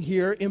grumbling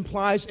here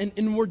implies an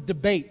inward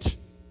debate.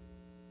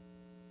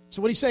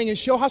 So what he's saying is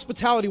show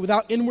hospitality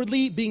without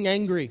inwardly being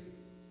angry.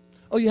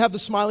 Oh, you have the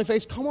smiley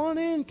face? Come on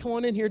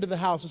in here to the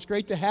house. It's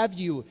great to have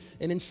you.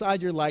 And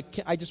inside you're like,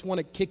 I just want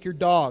to kick your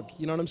dog.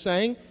 You know what I'm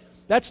saying?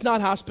 That's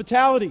not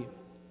hospitality.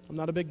 I'm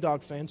not a big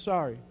dog fan,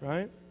 sorry,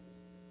 right?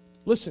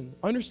 Listen,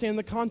 understand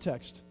the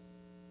context.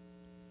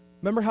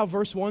 Remember how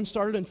verse 1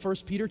 started in 1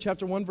 Peter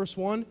chapter 1, verse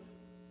 1?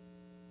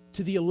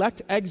 To the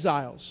elect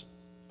exiles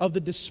of the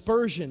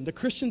dispersion. The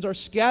Christians are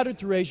scattered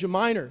through Asia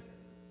Minor.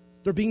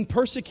 They're being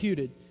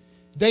persecuted.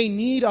 They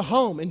need a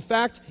home. In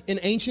fact, in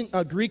ancient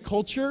Greek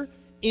culture,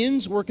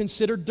 inns were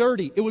considered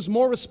dirty. It was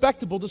more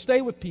respectable to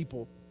stay with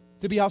people,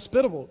 to be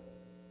hospitable.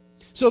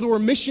 So there were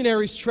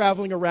missionaries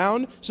traveling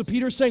around. So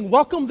Peter's saying,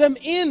 welcome them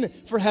in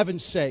for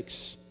heaven's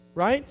sakes,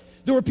 right?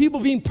 There were people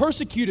being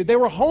persecuted. They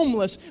were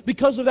homeless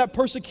because of that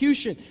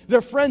persecution.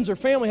 Their friends or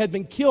family had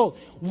been killed.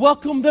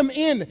 Welcome them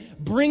in.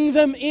 Bring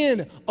them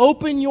in.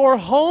 Open your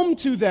home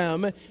to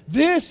them.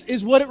 This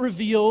is what it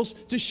reveals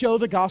to show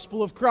the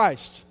gospel of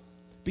Christ.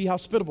 Be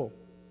hospitable.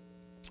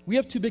 We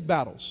have two big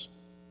battles,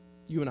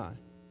 you and I.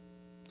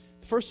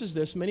 The first is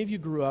this. Many of you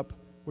grew up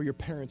where your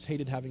parents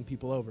hated having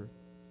people over.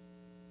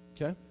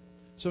 Okay?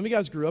 Some of you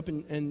guys grew up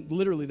and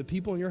literally the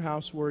people in your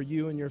house were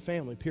you and your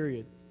family,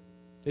 period.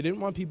 They didn't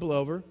want people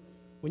over.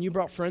 When you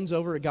brought friends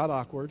over, it got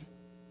awkward,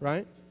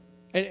 right?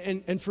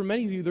 And for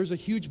many of you, there's a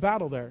huge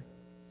battle there.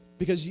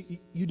 because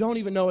you don't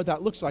even know what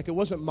that looks like. It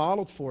wasn't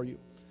modeled for you.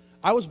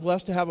 I was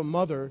blessed to have a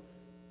mother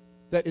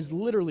that is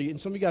literally, and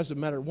some of you guys have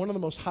met her, one of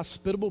the most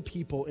hospitable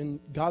people in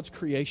God's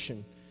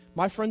creation.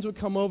 My friends would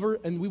come over,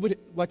 and we would,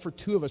 like for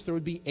 2 of us, there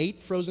would be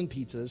 8 frozen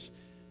pizzas,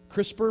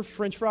 crisper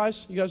French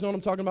fries. You guys know what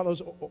I'm talking about?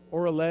 Those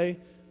Orale,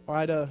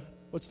 Ida,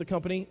 what's the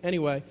company?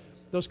 Anyway,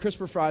 those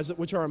crisper fries,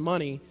 which are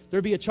money.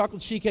 There'd be a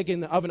chocolate sheet cake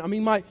in the oven. I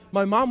mean, my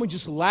mom would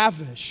just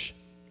lavish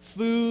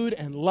food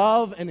and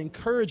love and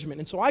encouragement.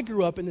 And so I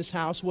grew up in this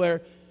house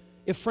where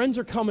if friends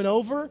are coming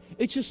over,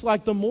 it's just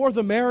like the more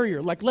the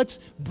merrier. Like, let's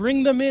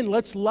bring them in.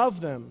 Let's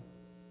love them.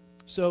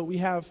 So we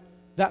have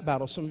that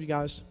battle. Some of you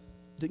guys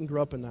didn't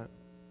grow up in that.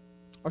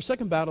 Our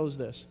second battle is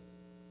this,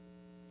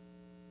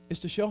 is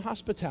to show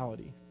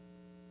hospitality,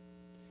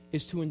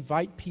 is to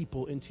invite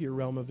people into your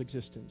realm of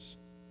existence,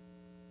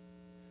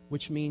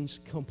 which means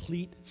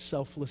complete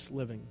selfless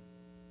living.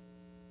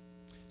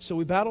 So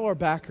we battle our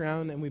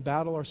background and we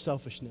battle our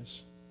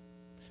selfishness.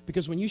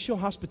 Because when you show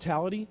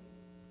hospitality,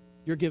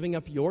 you're giving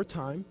up your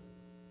time.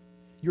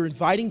 You're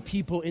inviting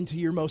people into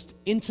your most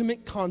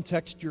intimate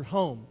context, your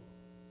home,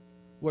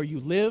 where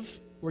you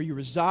live, where you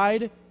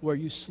reside, where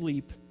you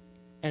sleep,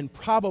 and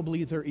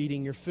probably they're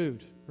eating your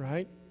food,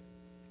 right?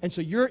 And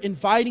so you're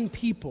inviting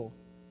people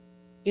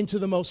into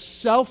the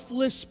most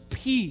selfless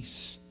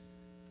piece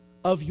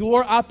of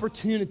your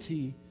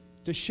opportunity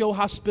to show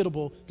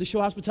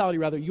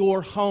hospitality,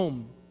 your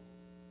home,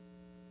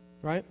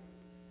 right?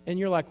 And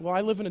you're like, well,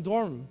 I live in a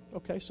dorm.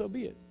 Okay, so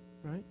be it,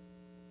 right?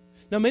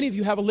 Now, many of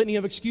you have a litany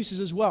of excuses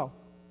as well.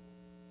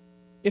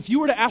 If you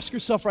were to ask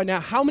yourself right now,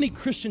 how many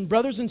Christian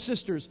brothers and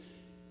sisters,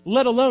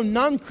 let alone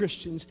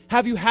non-Christians,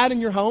 have you had in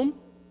your home?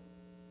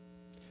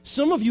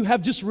 Some of you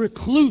have just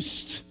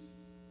reclused.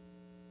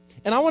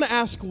 And I want to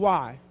ask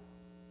why.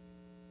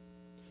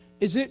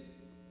 Is it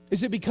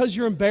because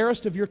you're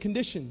embarrassed of your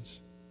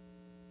conditions?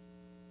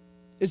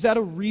 Is that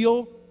a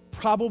real,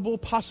 probable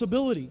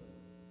possibility?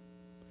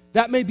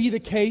 That may be the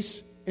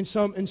case in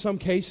some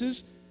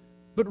cases.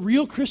 But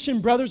real Christian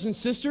brothers and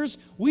sisters,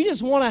 we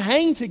just want to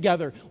hang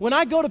together. When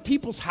I go to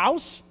people's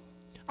house,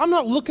 I'm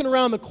not looking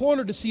around the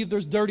corner to see if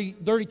there's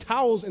dirty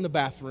towels in the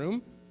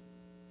bathroom.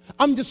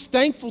 I'm just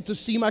thankful to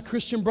see my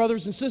Christian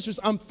brothers and sisters.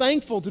 I'm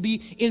thankful to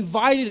be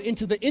invited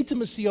into the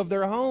intimacy of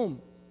their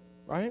home,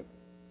 right?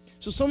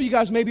 So some of you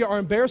guys maybe are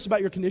embarrassed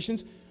about your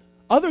conditions.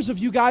 Others of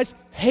you guys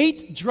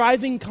hate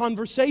driving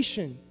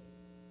conversation.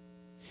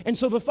 And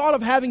so the thought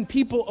of having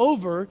people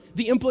over,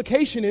 the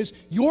implication is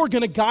you're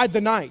going to guide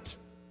the night.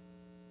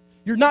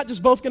 You're not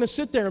just both going to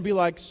sit there and be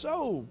like,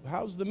 so,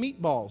 how's the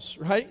meatballs,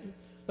 right?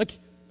 Like,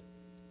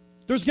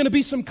 there's going to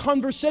be some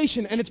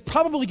conversation, and it's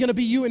probably going to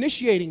be you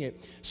initiating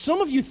it.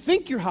 Some of you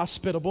think you're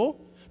hospitable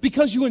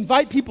because you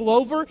invite people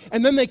over,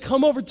 and then they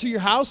come over to your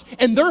house,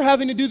 and they're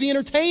having to do the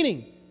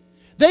entertaining.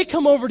 They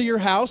come over to your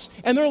house,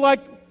 and they're like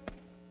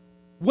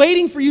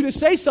waiting for you to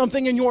say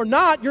something, and you're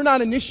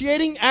not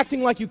initiating,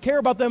 acting like you care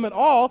about them at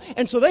all,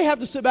 and so they have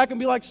to sit back and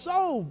be like,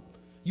 so,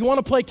 you want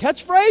to play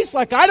catchphrase?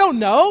 Like, I don't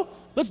know.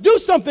 Let's do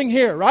something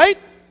here, right?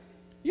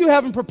 You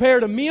haven't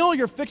prepared a meal.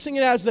 You're fixing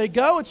it as they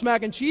go. It's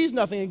mac and cheese,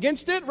 nothing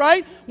against it,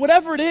 right?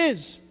 Whatever it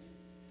is.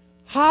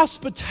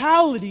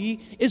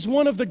 Hospitality is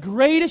one of the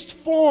greatest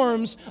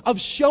forms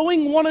of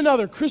showing one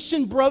another,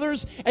 Christian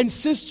brothers and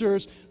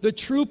sisters, the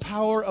true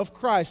power of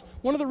Christ.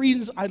 One of the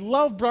reasons I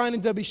love Brian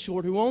and Debbie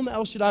Short, who own the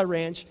El Shaddai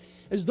Ranch,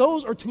 is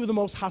those are 2 of the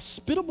most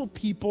hospitable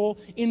people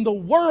in the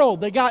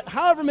world. They got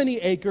however many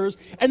acres,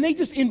 and they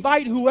just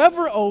invite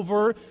whoever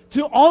over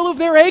to all of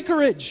their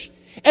acreage.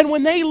 And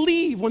when they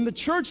leave, when the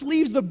church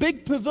leaves the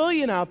big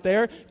pavilion out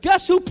there,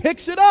 guess who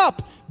picks it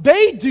up?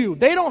 They do.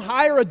 They don't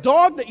hire a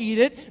dog to eat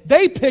it.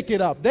 They pick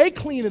it up. They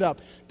clean it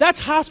up.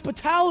 That's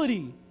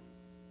hospitality.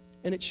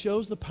 And it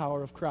shows the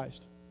power of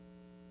Christ.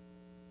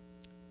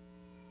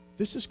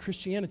 This is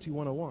Christianity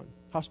 101,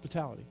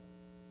 hospitality.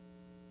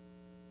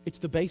 It's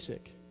the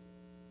basic.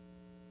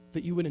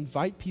 That you would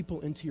invite people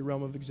into your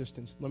realm of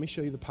existence. Let me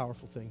show you the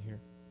powerful thing here.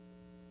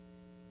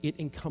 It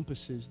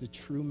encompasses the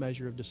true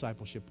measure of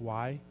discipleship.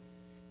 Why?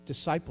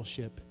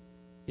 Discipleship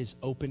is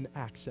open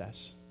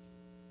access.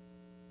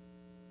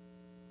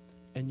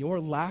 And your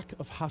lack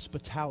of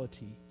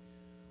hospitality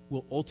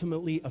will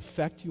ultimately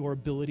affect your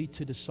ability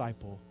to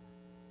disciple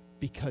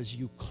because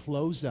you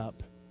close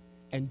up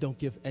and don't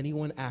give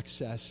anyone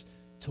access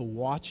to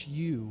watch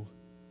you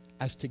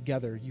as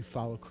together you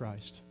follow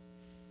Christ.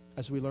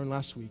 As we learned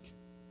last week,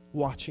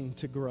 watching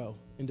to grow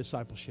in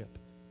discipleship.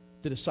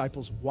 The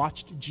disciples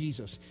watched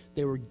Jesus.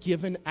 They were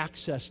given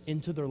access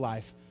into their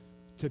life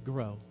to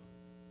grow.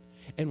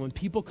 And when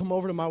people come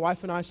over to my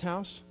wife and I's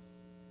house,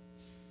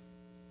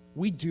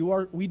 we do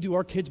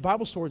our kids'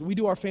 Bible stories. We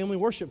do our family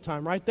worship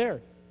time right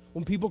there.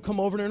 When people come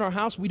over in our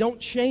house, we don't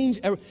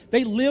change.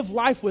 They live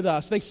life with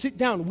us. They sit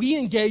down. We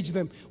engage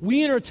them.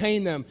 We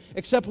entertain them.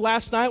 Except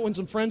last night when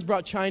some friends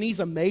brought Chinese.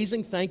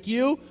 Amazing. Thank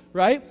you.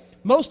 Right?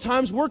 Most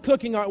times we're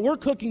cooking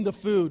the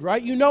food,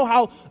 right? You know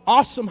how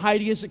awesome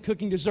Heidi is at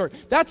cooking dessert.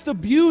 That's the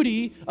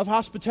beauty of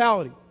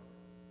hospitality.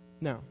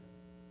 Now,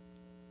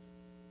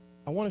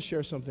 I want to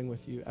share something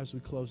with you as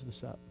we close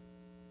this up.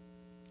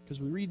 because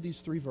we read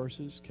these 3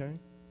 verses, okay?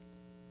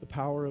 The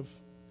power of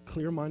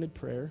clear-minded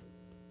prayer,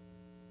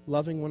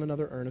 loving one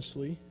another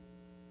earnestly,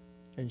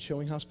 and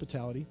showing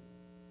hospitality.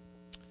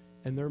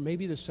 And there may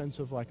be the sense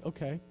of like,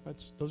 okay,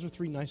 those are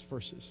 3 nice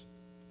verses.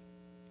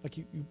 Like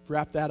you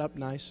wrap that up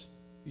nice.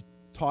 You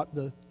taught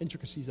the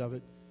intricacies of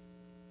it.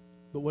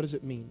 But what does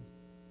it mean?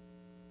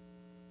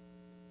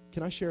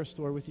 Can I share a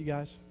story with you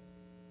guys?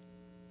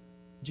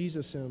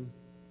 Jesus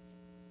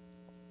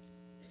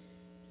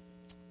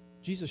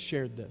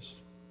shared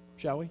this,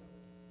 shall we?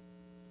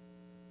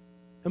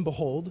 And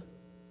behold,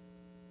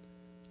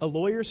 a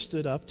lawyer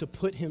stood up to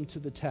put him to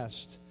the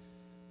test.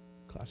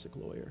 Classic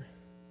lawyer.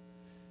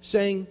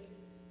 Saying,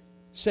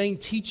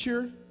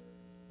 Teacher,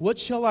 what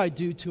shall I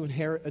do to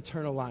inherit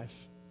eternal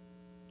life?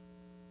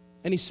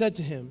 And he said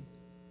to him,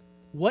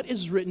 What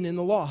is written in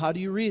the law? How do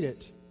you read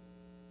it?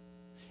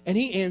 And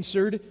he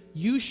answered,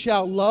 You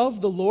shall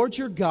love the Lord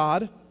your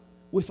God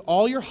with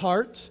all your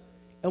heart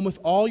and with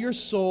all your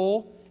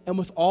soul and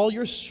with all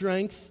your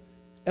strength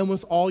and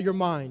with all your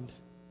mind,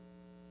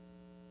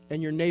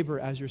 and your neighbor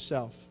as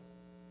yourself.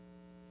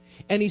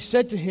 And he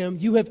said to him,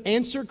 You have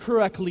answered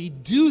correctly.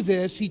 Do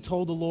this, he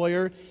told the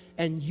lawyer,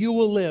 and you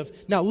will live.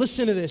 Now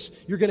listen to this.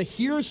 You're going to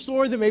hear a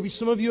story that maybe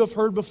some of you have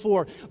heard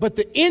before. But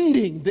the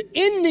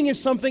ending is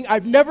something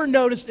I've never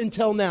noticed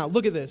until now.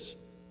 Look at this.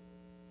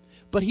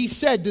 But he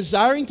said,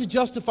 desiring to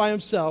justify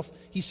himself,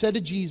 he said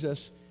to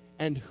Jesus,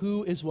 And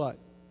who is what?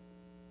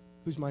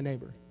 Who's my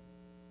neighbor?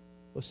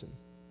 Listen.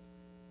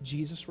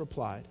 Jesus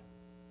replied,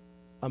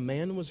 A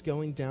man was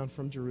going down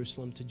from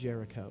Jerusalem to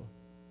Jericho,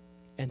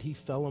 and he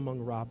fell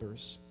among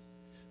robbers,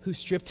 who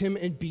stripped him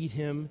and beat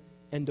him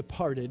and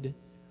departed,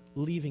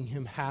 leaving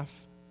him half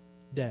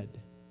dead.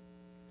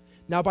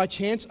 Now by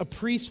chance a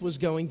priest was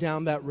going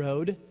down that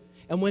road,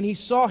 and when he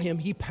saw him,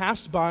 he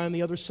passed by on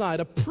the other side.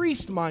 A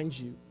priest, mind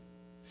you.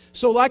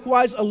 So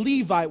likewise a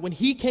Levite, when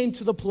he came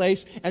to the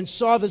place and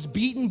saw this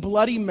beaten,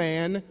 bloody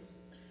man,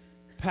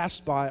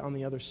 passed by on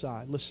the other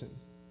side. Listen.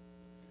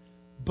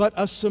 But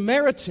a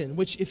Samaritan,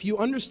 which if you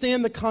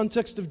understand the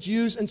context of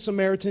Jews and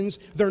Samaritans,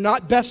 they're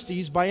not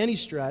besties by any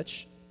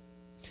stretch.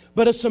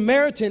 But a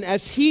Samaritan,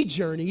 as he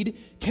journeyed,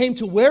 came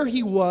to where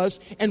he was,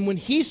 and when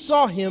he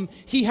saw him,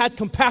 he had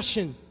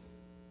compassion.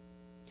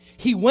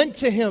 He went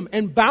to him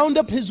and bound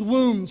up his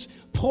wounds,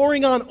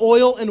 pouring on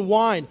oil and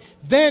wine.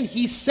 Then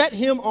he set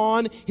him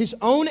on his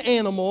own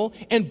animal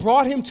and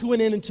brought him to an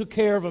inn and took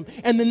care of him.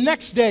 And the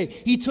next day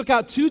he took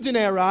out 2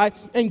 denarii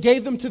and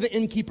gave them to the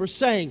innkeeper,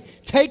 saying,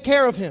 Take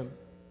care of him,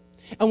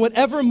 and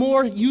whatever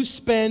more you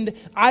spend,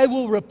 I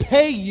will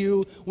repay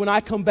you when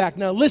I come back.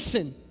 Now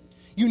listen,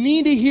 you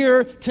need to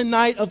hear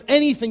tonight of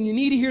anything, you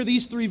need to hear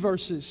these 3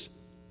 verses.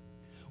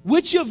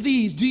 Which of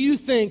these do you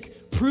think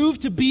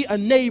proved to be a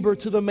neighbor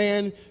to the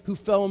man who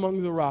fell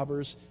among the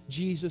robbers?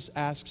 Jesus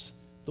asks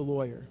the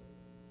lawyer.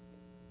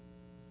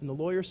 And the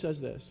lawyer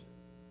says this,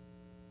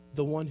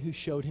 the one who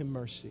showed him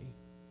mercy.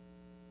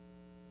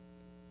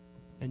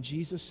 And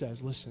Jesus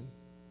says, listen,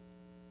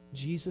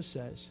 Jesus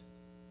says,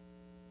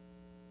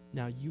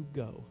 now you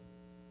go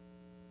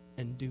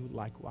and do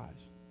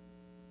likewise.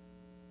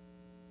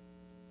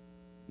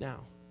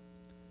 Now,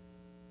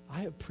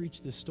 I have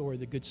preached this story,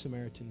 the Good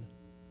Samaritan,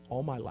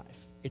 all my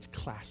life. It's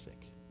classic.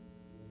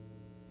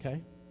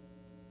 Okay?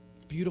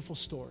 Beautiful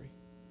story.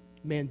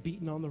 Man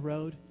beaten on the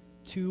road.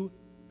 2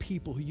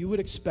 people who you would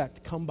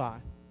expect come by.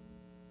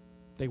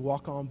 They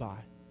walk on by.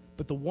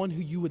 But the one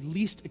who you would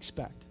least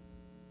expect,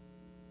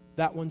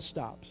 that one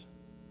stops.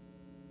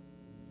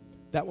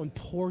 That one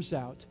pours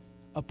out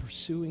a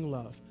pursuing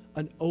love,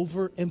 an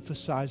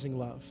overemphasizing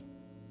love.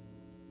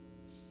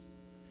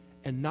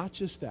 And not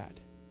just that,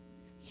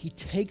 he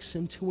takes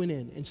him to an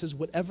inn and says,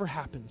 whatever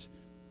happens.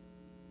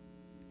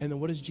 And then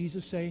what does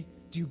Jesus say?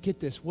 Do you get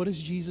this? What does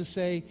Jesus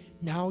say?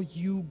 Now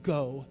you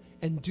go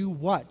and do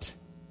what?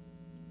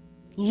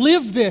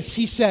 Live this,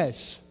 he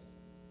says.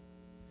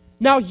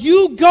 Now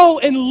you go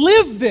and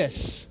live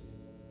this.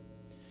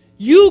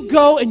 You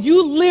go and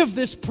you live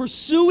this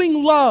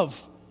pursuing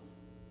love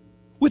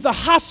with a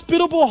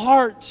hospitable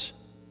heart.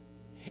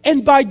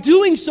 And by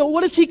doing so,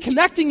 what is he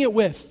connecting it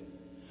with?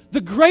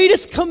 The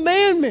greatest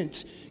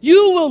commandment.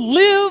 You will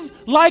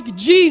live like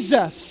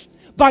Jesus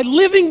by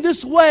living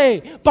this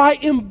way, by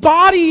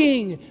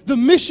embodying the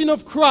mission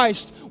of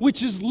Christ,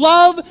 which is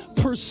love,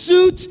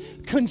 pursuit,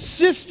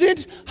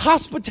 consistent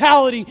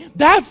hospitality.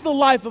 That's the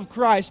life of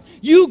Christ.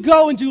 You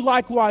go and do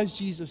likewise,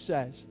 Jesus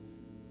says.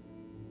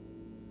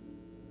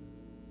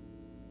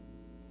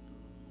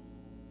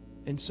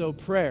 And so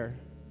prayer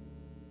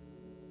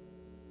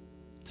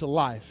to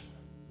life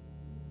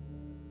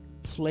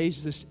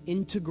plays this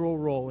integral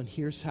role, and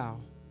here's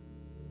how.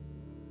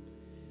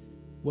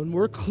 When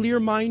we're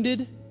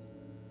clear-minded,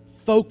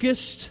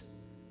 focused,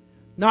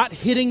 not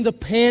hitting the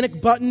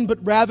panic button,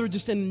 but rather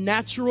just in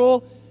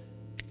natural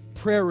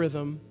prayer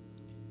rhythm,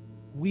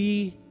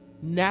 we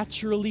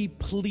naturally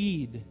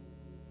plead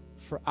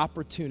for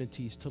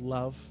opportunities to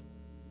love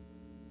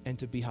and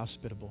to be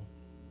hospitable.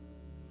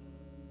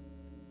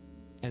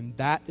 And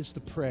that is the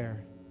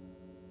prayer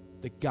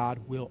that God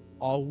will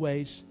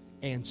always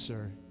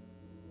answer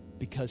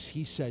because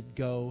he said,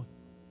 go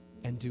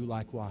and do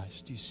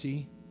likewise. Do you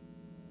see?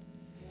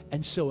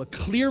 And so a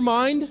clear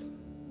mind,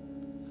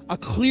 a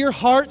clear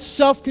heart,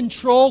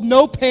 self-control,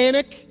 no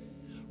panic,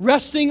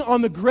 resting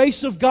on the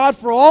grace of God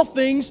for all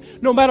things,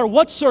 no matter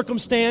what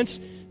circumstance,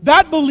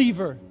 that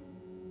believer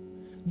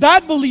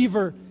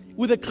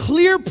with a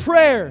clear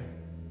prayer,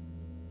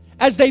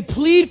 as they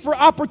plead for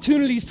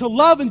opportunities to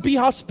love and be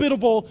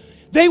hospitable,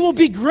 they will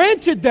be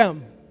granted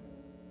them.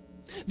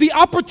 The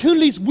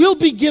opportunities will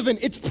be given.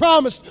 It's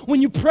promised.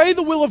 When you pray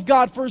the will of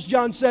God, 1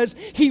 John says,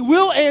 He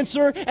will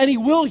answer and He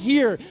will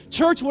hear.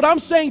 Church, what I'm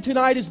saying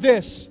tonight is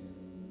this.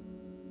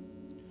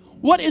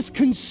 What is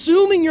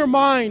consuming your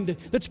mind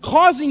that's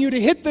causing you to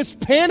hit this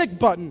panic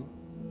button?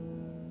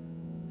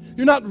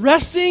 You're not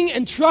resting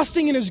and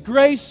trusting in His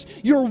grace.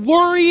 You're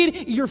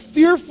worried. You're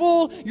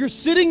fearful. You're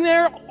sitting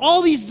there,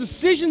 all these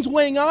decisions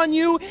weighing on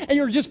you, and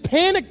you're just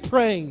panic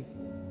praying.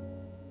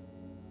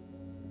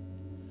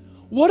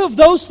 What of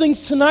those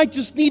things tonight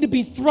just need to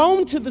be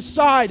thrown to the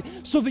side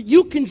so that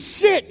you can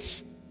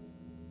sit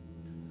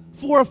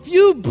for a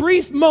few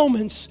brief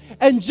moments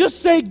and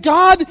just say,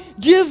 God,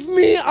 give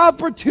me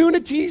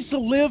opportunities to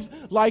live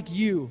like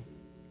you.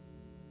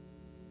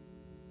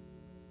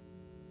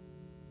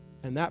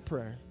 And that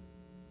prayer,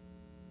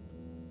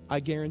 I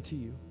guarantee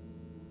you,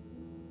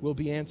 will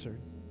be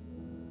answered.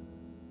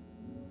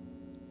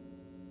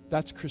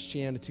 That's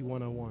Christianity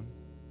 101.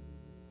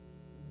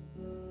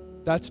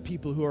 That's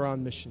people who are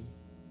on mission.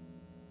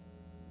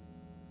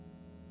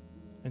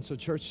 And so,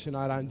 church,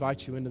 tonight I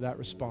invite you into that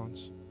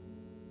response.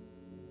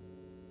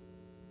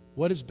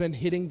 What has been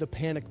hitting the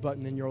panic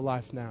button in your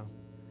life now?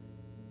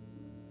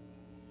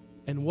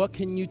 And what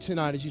can you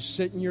tonight, as you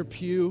sit in your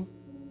pew,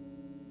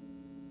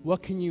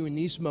 what can you in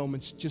these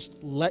moments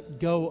just let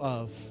go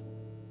of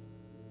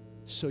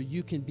so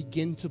you can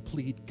begin to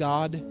plead,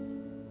 God,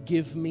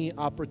 give me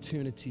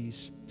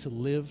opportunities to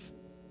live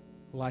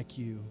like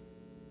you.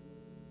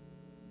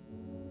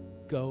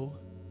 Go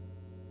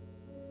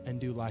and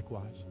do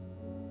likewise.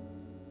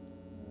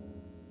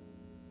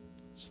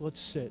 So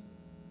let's sit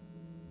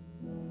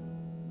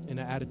in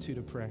an attitude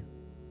of prayer.